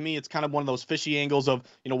spot. To me, it's kind of one of those fishy angles of,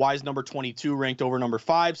 why is number 22 ranked over number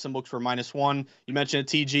 5? Some books were -1. You mentioned it,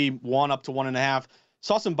 TG, 1 up to 1.5.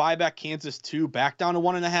 Saw some buyback Kansas 2 back down to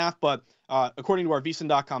 1.5, but according to our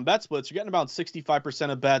VSiN.com bet splits, you're getting about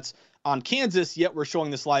 65% of bets on Kansas, yet we're showing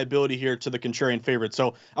this liability here to the contrarian favorite.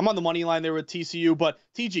 So I'm on the money line there with TCU, but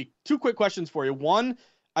TG, 2 quick questions for you. One,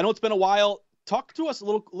 I know it's been a while. Talk to us a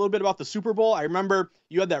little bit about the Super Bowl. I remember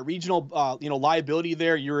you had that regional, liability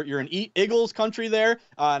there. You're in Eagles country there,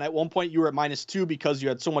 and at one point you were at -2 because you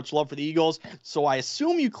had so much love for the Eagles. So I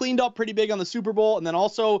assume you cleaned up pretty big on the Super Bowl. And then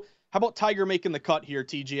also, how about Tiger making the cut here,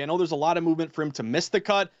 TG? I know there's a lot of movement for him to miss the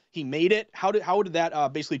cut. He made it. How did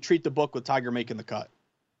that basically treat the book with Tiger making the cut?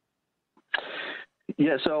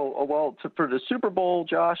 Yeah, so, for the Super Bowl,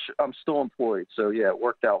 Josh, I'm still employed. So, yeah, it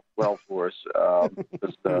worked out well for us.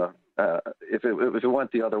 If it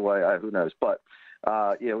went the other way, who knows? But,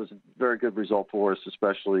 it was a very good result for us,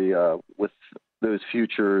 especially with those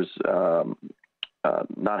futures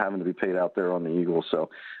not having to be paid out there on the Eagles. So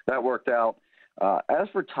that worked out. As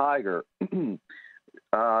for Tiger,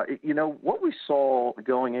 what we saw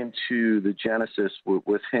going into the Genesis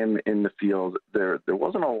with him in the field, there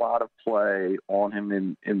wasn't a lot of play on him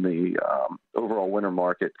in the overall winter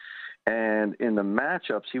market. And in the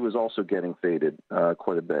matchups, he was also getting faded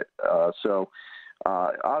quite a bit. So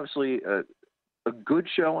obviously a good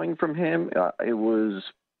showing from him. It was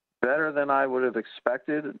better than I would have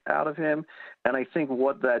expected out of him. And I think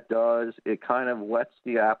what that does, it kind of whets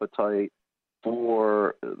the appetite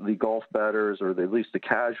for the golf bettors, or at least the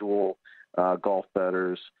casual golf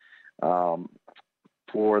bettors,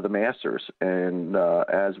 for the Masters. And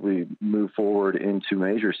as we move forward into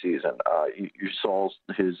major season, you saw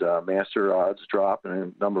his Master odds drop in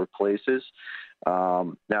a number of places.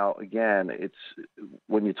 Now, again, it's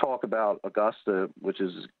when you talk about Augusta, which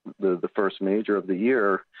is the first major of the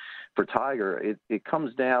year for Tiger, it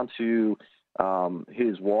comes down to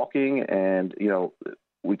his walking. And,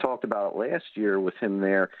 we talked about it last year with him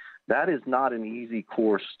there. That is not an easy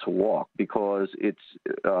course to walk because it's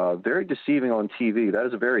very deceiving on TV. That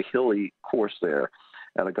is a very hilly course there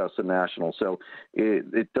at Augusta National. So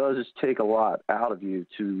it does take a lot out of you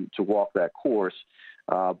to walk that course.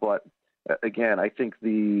 But again, I think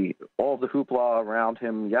all the hoopla around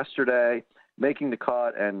him yesterday, making the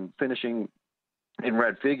cut and finishing in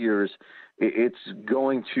red figures, it's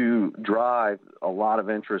going to drive a lot of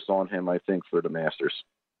interest on him, I think, for the Masters.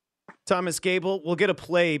 Thomas Gable, we'll get a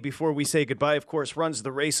play before we say goodbye. Of course, runs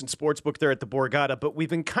the race and sportsbook there at the Borgata, but we've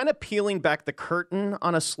been kind of peeling back the curtain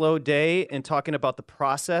on a slow day and talking about the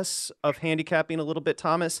process of handicapping a little bit,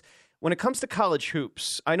 Thomas. when it comes to college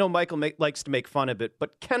hoops, I know Michael likes to make fun of it,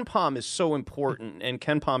 but KenPom is so important, and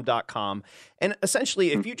KenPom.com. And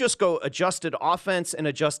essentially, if you just go adjusted offense and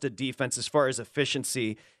adjusted defense as far as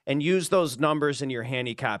efficiency and use those numbers in your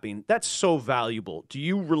handicapping, that's so valuable. Do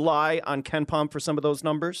you rely on KenPom for some of those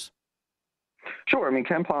numbers? Sure. I mean,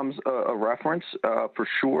 KenPom's a reference for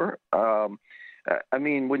sure. I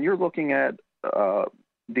mean, when you're looking at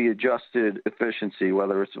the adjusted efficiency,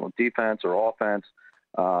 whether it's on defense or offense,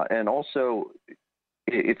 and also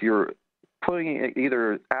if you're putting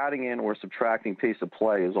either adding in or subtracting pace of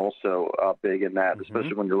play is also big in that,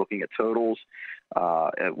 especially when you're looking at totals,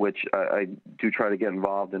 which I do try to get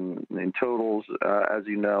involved in totals, as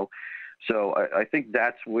you know. So I think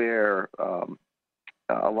that's where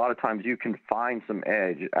a lot of times you can find some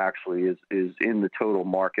edge actually is in the total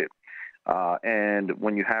market. And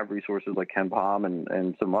when you have resources like KenPom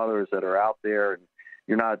and some others that are out there, and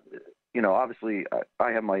you're not, obviously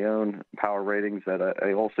I have my own power ratings that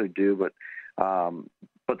I also do,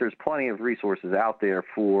 but there's plenty of resources out there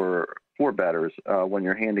for bettors when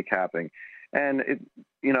you're handicapping. And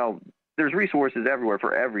there's resources everywhere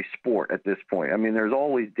for every sport at this point. I mean, there's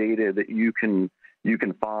always data that you can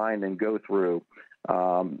find and go through.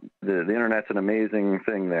 The internet's an amazing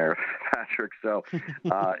thing there, Patrick. So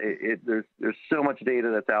there's so much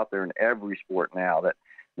data that's out there in every sport now that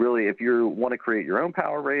really, if you want to create your own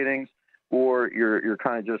power ratings or you're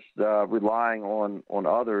kind of just relying on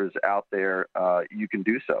others out there, you can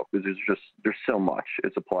do so because there's so much.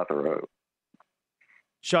 It's a plethora.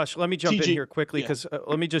 Josh, let me jump in here quickly because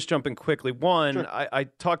let me just jump in quickly. One, sure. I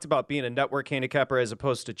talked about being a network handicapper as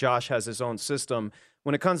opposed to Josh has his own system.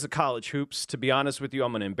 When it comes to college hoops, to be honest with you,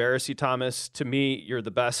 I'm going to embarrass you, Thomas. To me, you're the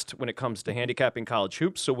best when it comes to handicapping college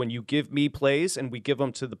hoops. So when you give me plays and we give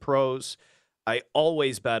them to the pros, I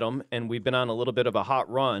always bet them, and we've been on a little bit of a hot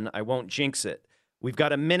run. I won't jinx it. We've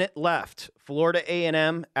got a minute left. Florida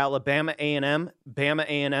A&M, Alabama A&M, Bama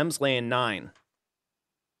A&M's laying 9.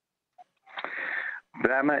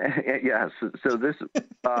 Bama, yes. So this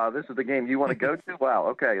is the game you want to go to? Wow.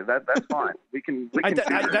 Okay, that's fine. We can.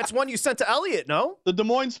 That's one you sent to Elliot, no? The Des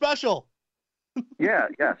Moines Special. Yes,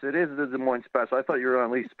 it is the Des Moines Special. I thought you were going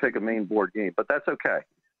to at least pick a main board game, but that's okay.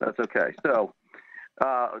 So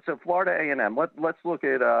Florida A&M. Let's look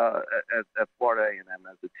at Florida A&M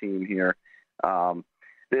as a team here.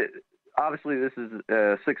 Obviously, this is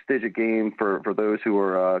a 6-digit game for those who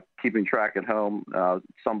are keeping track at home.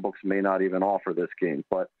 Some books may not even offer this game,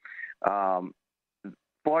 but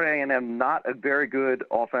Florida A&M, not a very good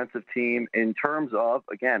offensive team in terms of,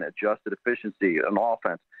 again, adjusted efficiency on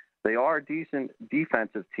offense. They are a decent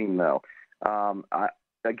defensive team, though.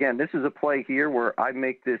 Again, this is a play here where I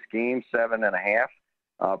make this game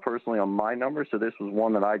 7.5 personally on my number, so this was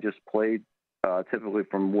one that I just played. Typically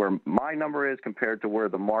from where my number is compared to where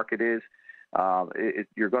the market is.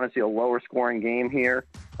 You're going to see a lower scoring game here.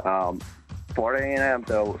 Florida A&M,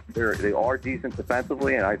 though, they are decent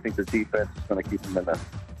defensively, and I think the defense is going to keep them in there.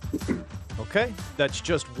 Okay, that's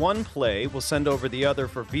just one play. We'll send over the other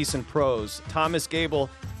for VSiN Pros. Thomas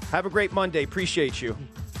Gable, have a great Monday. Appreciate you.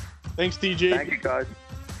 Thanks, TG. Thank you, guys.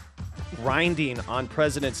 Grinding on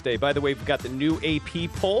President's Day. By the way, we've got the new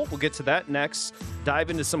AP poll. We'll get to that next.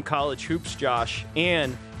 Dive into some college hoops, Josh,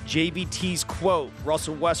 and JVT's quote,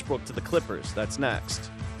 Russell Westbrook to the Clippers. That's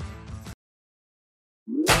next.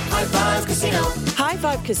 High Five Casino. High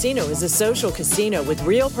Five Casino is a social casino with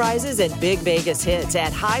real prizes and big Vegas hits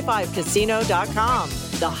at highfivecasino.com.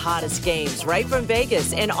 The hottest games right from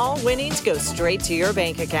Vegas, and all winnings go straight to your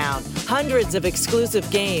bank account. Hundreds of exclusive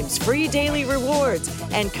games, free daily rewards,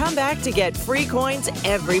 and come back to get free coins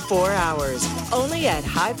every 4 hours. Only at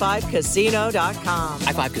highfivecasino.com.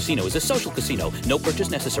 High Five Casino is a social casino. No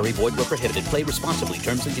purchase necessary. Void where prohibited. Play responsibly.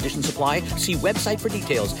 Terms and conditions apply. See website for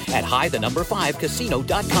details at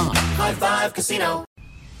high5casino.com. High Five Casino.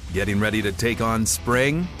 Getting ready to take on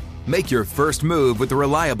spring? Make your first move with the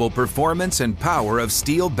reliable performance and power of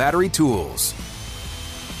Steel battery tools.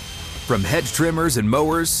 From hedge trimmers and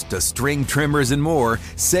mowers to string trimmers and more,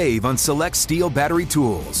 save on select Steel battery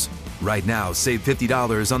tools. Right now, save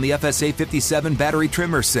 $50 on the FSA 57 battery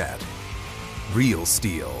trimmer set. Real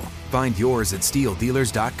Steel. Find yours at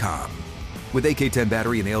SteelDealers.com. With AK-10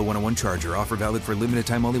 battery and AL101 charger, offer valid for limited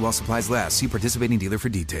time only while supplies last. See participating dealer for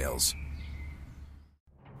details.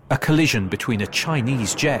 A collision between a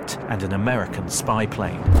Chinese jet and an American spy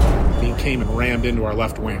plane. He came and rammed into our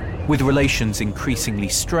left wing. With relations increasingly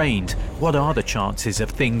strained, what are the chances of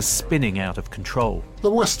things spinning out of control?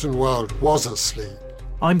 The Western world was asleep.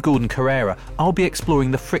 I'm Gordon Carrera. I'll be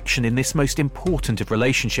exploring the friction in this most important of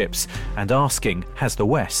relationships and asking, has the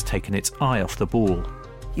West taken its eye off the ball?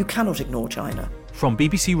 You cannot ignore China. From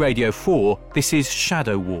BBC Radio 4, this is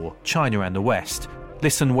Shadow War, China and the West.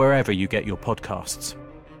 Listen wherever you get your podcasts.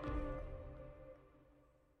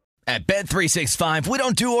 At Bet365, we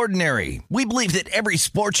don't do ordinary. We believe that every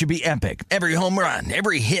sport should be epic. Every home run,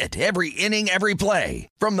 every hit, every inning, every play.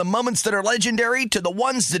 From the moments that are legendary to the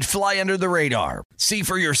ones that fly under the radar. See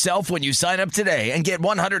for yourself when you sign up today and get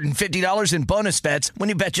 $150 in bonus bets when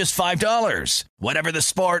you bet just $5. Whatever the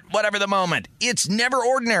sport, whatever the moment, it's never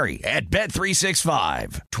ordinary at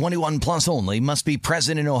Bet365. 21 plus only. Must be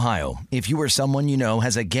present in Ohio. If you or someone you know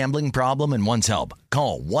has a gambling problem and wants help,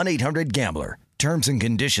 call 1-800-GAMBLER. Terms and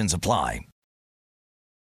conditions apply.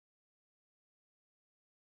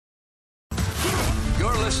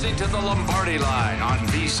 You're listening to the Lombardi Line on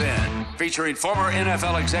VSiN, featuring former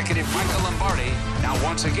NFL executive Michael Lombardi. Now,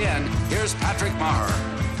 once again, here's Patrick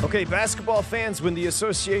Maher. Okay, basketball fans, when the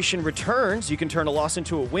association returns, you can turn a loss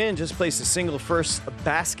into a win. Just place a single first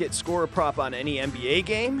basket scorer prop on any NBA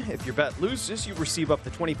game. If your bet loses, you receive up to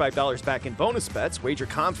 $25 back in bonus bets. Wager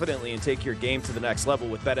confidently and take your game to the next level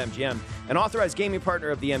with BetMGM, an authorized gaming partner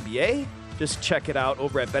of the NBA. Just check it out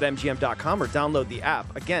over at BetMGM.com or download the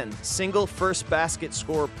app. Again, single first basket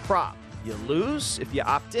scorer prop. You lose, if you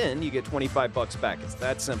opt in, you get $25 back. It's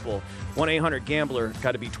that simple. 1-800-GAMBLER,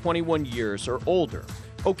 got to be 21 years or older.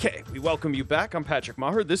 Okay, we welcome you back. I'm Patrick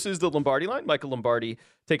Maher. This is the Lombardi Line. Michael Lombardi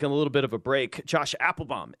taking a little bit of a break. Josh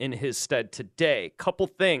Applebaum in his stead today. Couple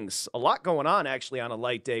things. A lot going on, actually, on a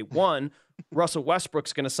light day. One, Russell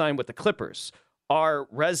Westbrook's going to sign with the Clippers. Our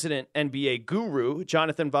resident NBA guru,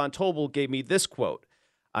 Jonathan Von Tobel, gave me this quote.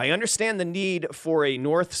 I understand the need for a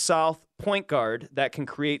north-south point guard that can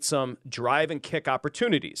create some drive and kick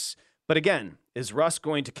opportunities. But again, is Russ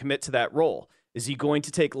going to commit to that role? Is he going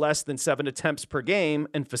to take less than 7 attempts per game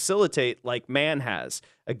and facilitate like Mann has?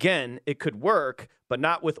 Again, it could work, but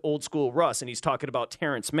not with old school Russ. And he's talking about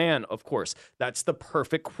Terrence Mann, of course. That's the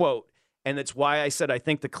perfect quote. And that's why I said I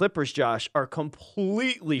think the Clippers, Josh, are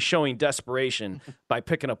completely showing desperation by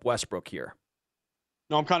picking up Westbrook here.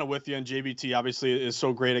 No, I'm kind of with you. And JVT obviously is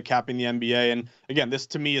so great at capping the NBA. And again, this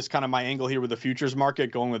to me is kind of my angle here with the futures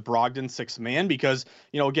market, going with Brogdon, 6th man, because,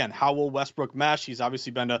 again, how will Westbrook mesh? He's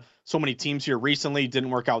obviously been to so many teams here recently. Didn't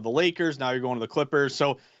work out with the Lakers. Now you're going to the Clippers.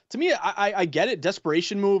 So to me, I get it.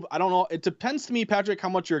 Desperation move. I don't know. It depends to me, Patrick, how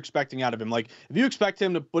much you're expecting out of him. Like, if you expect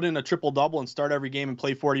him to put in a triple-double and start every game and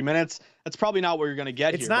play 40 minutes, that's probably not what you're going to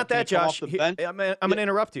get here. It's not that, Josh. I'm going to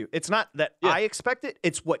interrupt you. It's not that I expect it.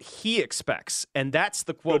 It's what he expects. And that's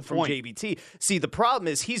the quote from JVT. See, the problem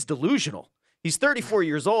is he's delusional. He's 34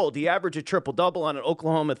 years old. He averaged a triple-double on an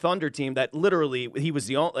Oklahoma Thunder team that literally he was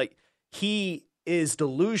the only – he is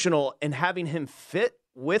delusional, and having him fit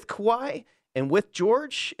with Kawhi – and with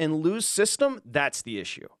George and Lou's system, that's the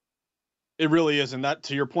issue. It really is. And that,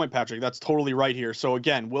 to your point, Patrick, that's totally right here. So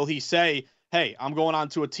again, will he say, hey, I'm going on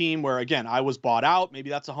to a team where, again, I was bought out. Maybe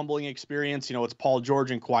that's a humbling experience. It's Paul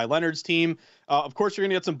George and Kawhi Leonard's team. Of course, you're going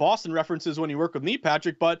to get some Boston references when you work with me,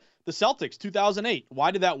 Patrick, but the Celtics, 2008,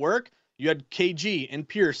 why did that work? You had KG and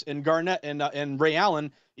Pierce and Garnett and Ray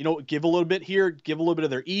Allen, give a little bit here, give a little bit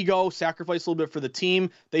of their ego, sacrifice a little bit for the team.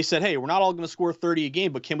 They said, hey, we're not all going to score 30 a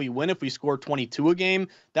game, but can we win if we score 22 a game?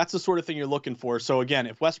 That's the sort of thing you're looking for. So again,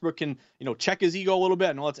 if Westbrook can, check his ego a little bit,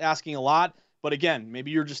 I know it's asking a lot, but again,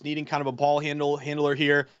 maybe you're just needing kind of a ball handler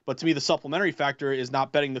here. But to me, the supplementary factor is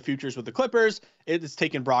not betting the futures with the Clippers. It's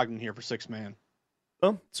taking Brogdon here for 6 man.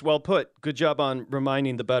 Well, it's well put. Good job on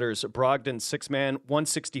reminding the bettors. Brogdon, 6 man,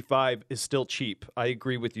 165 is still cheap. I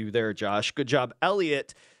agree with you there, Josh. Good job,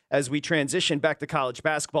 Elliot. As we transition back to college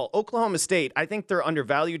basketball, Oklahoma State, I think they're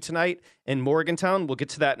undervalued tonight in Morgantown. We'll get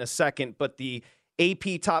to that in a second, but the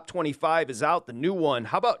AP Top 25 is out, the new one.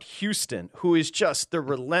 How about Houston, who is just, they're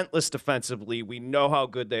relentless defensively. We know how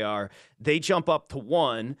good they are. They jump up to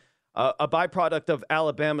 1. A byproduct of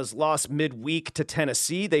Alabama's loss midweek to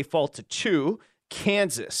Tennessee, they fall to 2.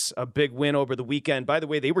 Kansas, a big win over the weekend. By the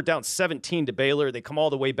way, they were down 17 to Baylor. They come all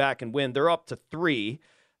the way back and win. They're up to 3.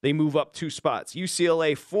 They move up 2 spots.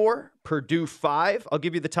 UCLA 4, Purdue 5. I'll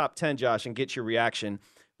give you the top 10, Josh, and get your reaction.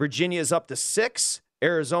 Virginia's up to 6.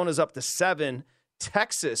 Arizona's up to 7.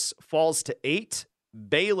 Texas falls to 8.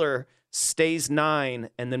 Baylor stays 9.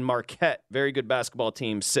 And then Marquette, very good basketball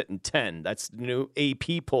team, sitting 10. That's the new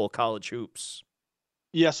AP poll, College Hoops.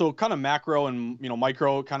 Yeah, so kind of macro and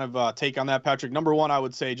micro kind of take on that, Patrick. Number one, I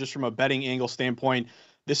would say just from a betting angle standpoint,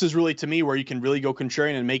 this is really, to me, where you can really go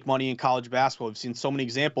contrarian and make money in college basketball. We've seen so many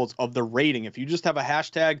examples of the rating. If you just have a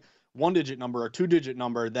hashtag one-digit number or two-digit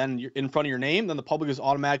number, then you're in front of your name, then the public is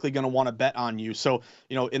automatically going to want to bet on you. So,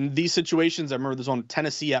 in these situations, I remember there's one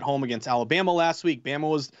Tennessee at home against Alabama last week. Bama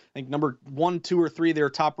was, I think, number 1, 2, or 3. They were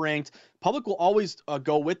top ranked. Public will always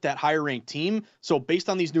go with that higher ranked team. So based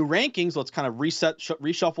on these new rankings, let's kind of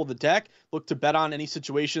reshuffle the deck, look to bet on any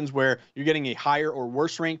situations where you're getting a higher or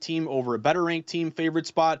worse ranked team over a better ranked team favorite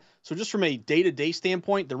spot. So just from a day-to-day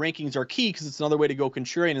standpoint, the rankings are key because it's another way to go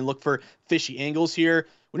contrarian and look for fishy angles here.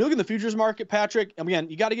 When you look at the futures market, Patrick, again,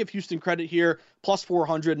 you got to give Houston credit here. Plus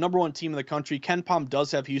 400, number 1 team in the country. Ken Pom does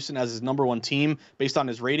have Houston as his number 1 team based on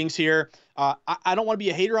his ratings here. I don't want to be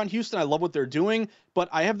a hater on Houston. I love what they're doing, but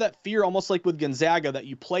I have that fear almost like with Gonzaga that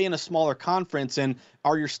you play in a smaller conference and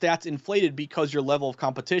are your stats inflated because your level of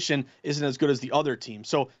competition isn't as good as the other team.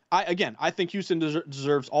 So I think Houston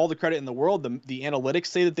deserves all the credit in the world. The analytics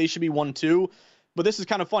say that they should be 1-2. But this is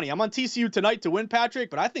kind of funny. I'm on TCU tonight to win, Patrick,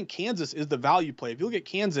 but I think Kansas is the value play. If you look at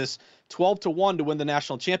Kansas, 12-1 to win the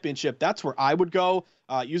national championship, that's where I would go.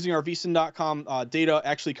 Using our VSiN.com data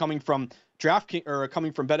actually coming from DraftKings or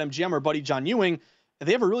coming from BetMGM, our buddy John Ewing,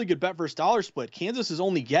 they have a really good bet versus dollar split. Kansas is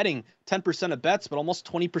only getting 10% of bets, but almost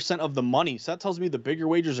 20% of the money. So that tells me the bigger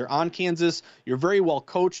wagers are on Kansas. You're very well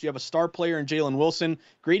coached. You have a star player in Jalen Wilson.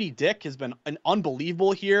 Grady Dick has been an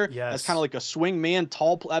unbelievable here. Yes. As kind of like a swing man,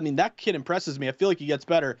 tall. I mean, that kid impresses me. I feel like he gets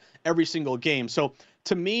better every single game. So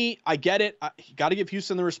to me, I get it. You got to give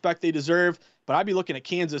Houston the respect they deserve, but I'd be looking at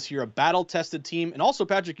Kansas here, a battle-tested team. And also,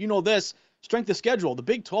 Patrick, you know this, strength of schedule. The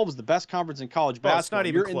Big 12 is the best conference in college basketball. It's not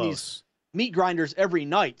even close. In these meat grinders every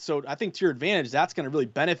night. So I think to your advantage, that's going to really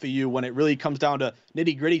benefit you when it really comes down to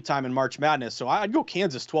nitty-gritty time in March Madness. So I'd go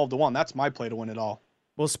Kansas 12-1. That's my play to win it all.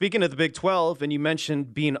 Well, speaking of the Big 12, and you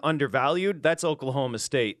mentioned being undervalued, that's Oklahoma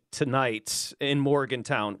State tonight in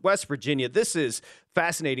Morgantown. West Virginia, this is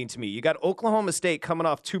fascinating to me. You got Oklahoma State coming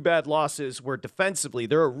off 2 bad losses where defensively,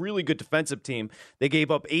 they're a really good defensive team. They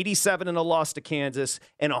gave up 87 in a loss to Kansas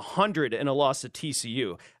and 100 in a loss to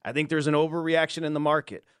TCU. I think there's an overreaction in the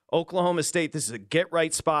market. Oklahoma State, this is a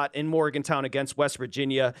get-right spot in Morgantown against West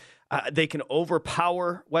Virginia. They can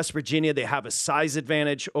overpower West Virginia. They have a size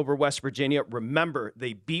advantage over West Virginia. Remember,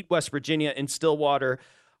 they beat West Virginia in Stillwater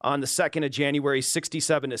on the 2nd of January,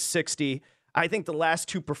 67-60. I think the last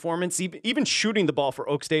 2 performances, even shooting the ball for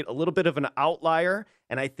Oak State, a little bit of an outlier,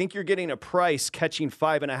 and I think you're getting a price catching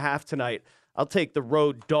 5.5 tonight. I'll take the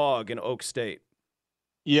road dog in Oak State.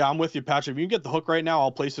 Yeah, I'm with you, Patrick. If you can get the hook right now,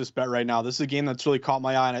 I'll place this bet right now. This is a game that's really caught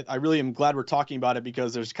my eye, and I really am glad we're talking about it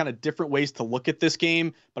because there's kind of different ways to look at this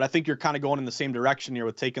game, but I think you're kind of going in the same direction here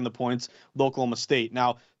with taking the points with Oklahoma State.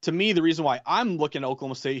 Now, to me, the reason why I'm looking at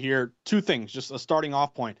Oklahoma State here, 2 things, just a starting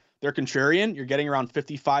off point. They're contrarian. You're getting around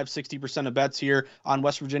 55-60% of bets here on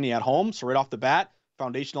West Virginia at home, so right off the bat,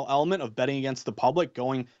 foundational element of betting against the public,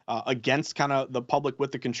 going against kind of the public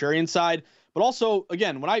with the contrarian side. But also,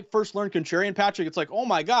 again, when I first learned contrarian, Patrick, it's like, oh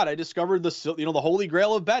my God, I discovered the holy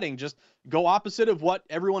grail of betting. Just go opposite of what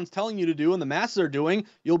everyone's telling you to do and the masses are doing.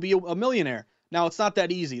 You'll be a millionaire. Now, it's not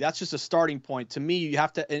that easy. That's just a starting point. To me, you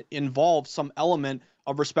have to involve some element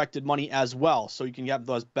of respected money as well, so you can have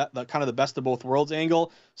the kind of the best of both worlds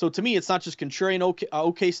angle. So to me, it's not just contrarian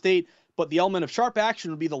OK State, but the element of sharp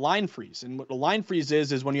action would be the line freeze. And what the line freeze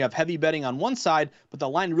is when you have heavy betting on one side, but the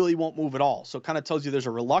line really won't move at all. So it kind of tells you there's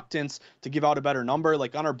a reluctance to give out a better number.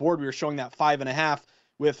 Like on our board, we were showing that 5.5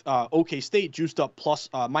 with OK State juiced up plus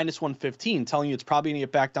minus 115, telling you it's probably going to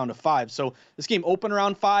get back down to 5. So this game opened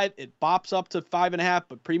around 5. It bops up to 5.5,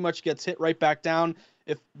 but pretty much gets hit right back down.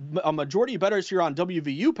 If a majority of bettors here on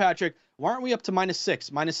WVU, Patrick, why aren't we up to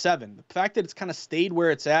 -6, -7? The fact that it's kind of stayed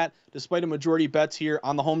where it's at, despite a majority of bets here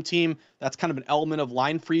on the home team, that's kind of an element of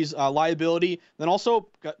line freeze liability. Then also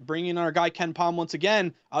bringing in our guy Ken Pom once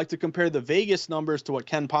again, I like to compare the Vegas numbers to what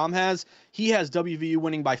Ken Pom has. He has WVU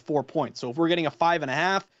winning by 4 points. So if we're getting a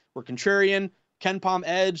 5.5, we're contrarian. Ken Pom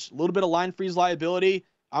edge, a little bit of line freeze liability.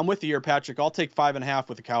 I'm with you here, Patrick. I'll take 5.5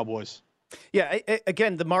 with the Cowboys. Yeah,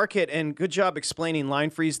 again, the market, and good job explaining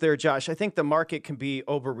line freeze there, Josh. I think the market can be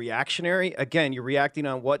overreactionary. Again, you're reacting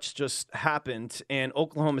on what's just happened. And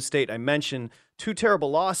Oklahoma State, I mentioned 2 terrible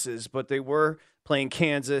losses, but they were playing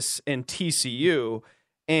Kansas and TCU.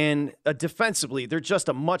 And defensively, they're just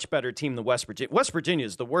a much better team than West Virginia. West Virginia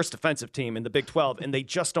is the worst defensive team in the Big 12, and they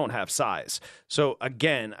just don't have size. So,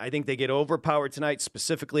 again, I think they get overpowered tonight,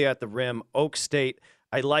 specifically at the rim. Oak State,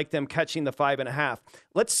 I like them catching the 5.5.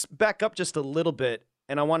 Let's back up just a little bit,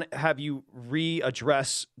 and I want to have you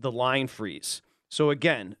readdress the line freeze. So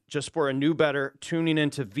again, just for a new bettor tuning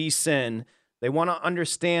into VSiN, they want to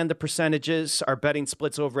understand the percentages, our betting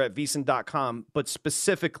splits over at VSiN.com, but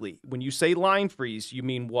specifically, when you say line freeze, you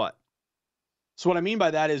mean what? So what I mean by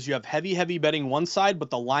that is you have heavy betting one side, but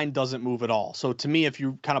the line doesn't move at all. So to me, if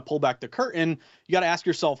you kind of pull back the curtain, you got to ask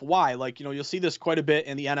yourself why. Like, you'll see this quite a bit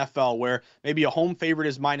in the NFL where maybe a home favorite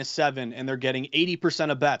is -7 and they're getting 80%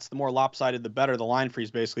 of bets. The more lopsided, the better. The line freeze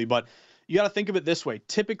basically. But you got to think of it this way.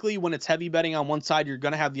 Typically, when it's heavy betting on one side, you're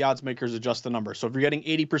going to have the odds makers adjust the number. So if you're getting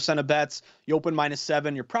 80% of bets, you open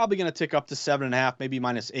 -7, you're probably going to tick up to 7.5, maybe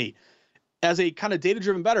 -8. As a kind of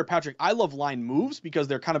data-driven bettor, Patrick, I love line moves because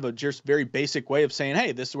they're kind of a just very basic way of saying,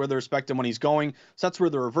 hey, this is where the respective money's going. So that's where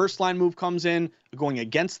the reverse line move comes in, going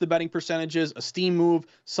against the betting percentages, a steam move,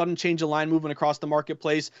 sudden change of line movement across the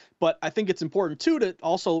marketplace. But I think it's important, too, to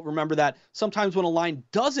also remember that sometimes when a line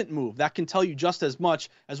doesn't move, that can tell you just as much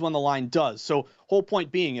as when the line does. So whole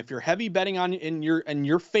point being, if you're heavy betting on in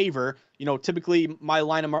your favor, typically my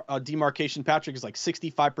line of demarcation, Patrick, is like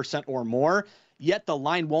 65% or more. Yet the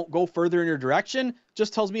line won't go further in your direction,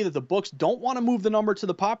 just tells me that the books don't want to move the number to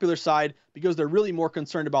the popular side because they're really more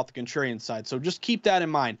concerned about the contrarian side. So just keep that in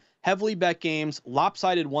mind. Heavily bet games,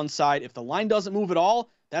 lopsided one side. If the line doesn't move at all,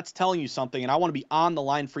 that's telling you something. And I want to be on the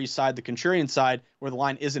line free side, the contrarian side, where the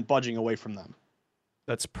line isn't budging away from them.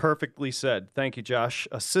 That's perfectly said. Thank you, Josh.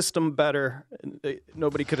 A system bettor.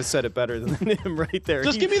 Nobody could have said it better than him right there.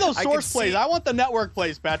 Just give me those source plays. I want the network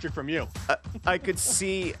plays, Patrick, from you. I could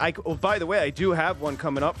see. Oh, by the way, I do have one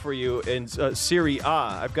coming up for you in Serie A.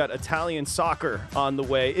 I've got Italian soccer on the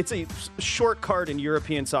way. It's a short card in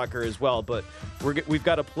European soccer as well, but we've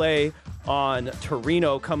got to play on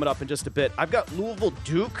Torino coming up in just a bit. I've got Louisville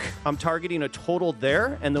Duke. I'm targeting a total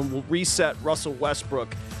there, and then we'll reset Russell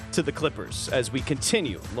Westbrook to the Clippers as we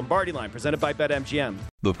continue. Lombardi Line, presented by BetMGM.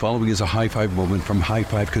 The following is a high five moment from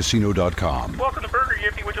highfivecasino.com. Welcome to Burger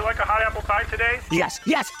Yippee. Would you like a hot apple pie today? Yes,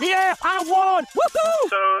 yeah, I won! Woohoo!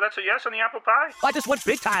 So that's a yes on the apple pie? I just went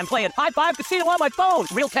big time playing High Five Casino on my phone.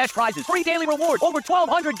 Real cash prizes, free daily rewards, over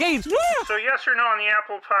 1,200 games. Yeah! So yes or no on the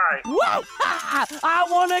apple pie? Whoa! I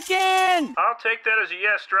won again! I'll take that as a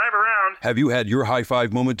yes. Drive around. Have you had your high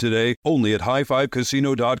five moment today? Only at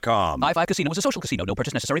highfivecasino.com. High Five Casino is a social casino. No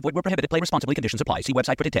purchase necessary. Void where prohibited. Play responsibly. Conditions apply. See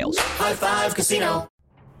website for details. High Five Casino.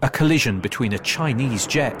 A collision between a Chinese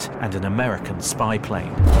jet and an American spy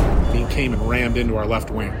plane. He came and rammed into our left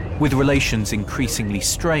wing. With relations increasingly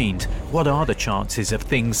strained, what are the chances of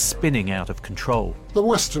things spinning out of control? The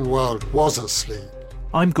Western world was asleep.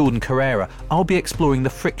 I'm Gordon Carrera. I'll be exploring the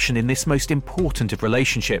friction in this most important of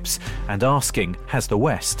relationships and asking, has the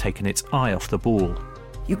West taken its eye off the ball?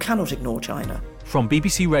 You cannot ignore China. From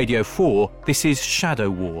BBC Radio 4, this is Shadow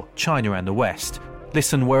War, China and the West.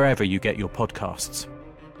 Listen wherever you get your podcasts.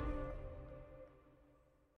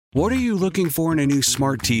 What are you looking for in a new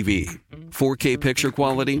smart TV? 4K picture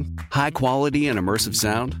quality? High quality and immersive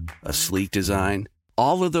sound? A sleek design?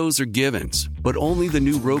 All of those are givens, but only the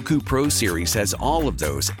new Roku Pro Series has all of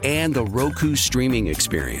those and the Roku streaming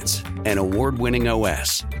experience, an award-winning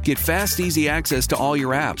OS. Get fast, easy access to all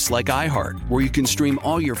your apps like iHeart, where you can stream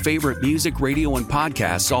all your favorite music, radio, and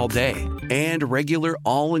podcasts all day, and regular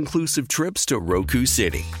all-inclusive trips to Roku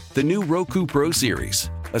City. The new Roku Pro Series,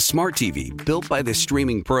 a smart TV built by the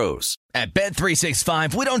streaming pros. At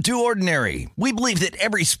Bet365, we don't do ordinary. We believe that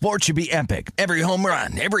every sport should be epic. Every home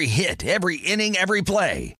run, every hit, every inning, every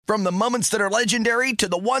play. From the moments that are legendary to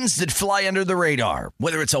the ones that fly under the radar.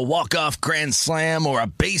 Whether it's a walk-off grand slam or a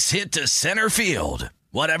base hit to center field.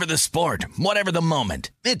 Whatever the sport, whatever the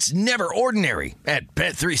moment. It's never ordinary at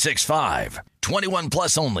Bet365. 21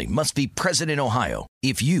 plus only. Must be present in Ohio.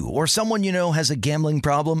 If you or someone you know has a gambling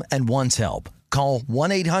problem and wants help, call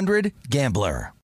 1-800-GAMBLER.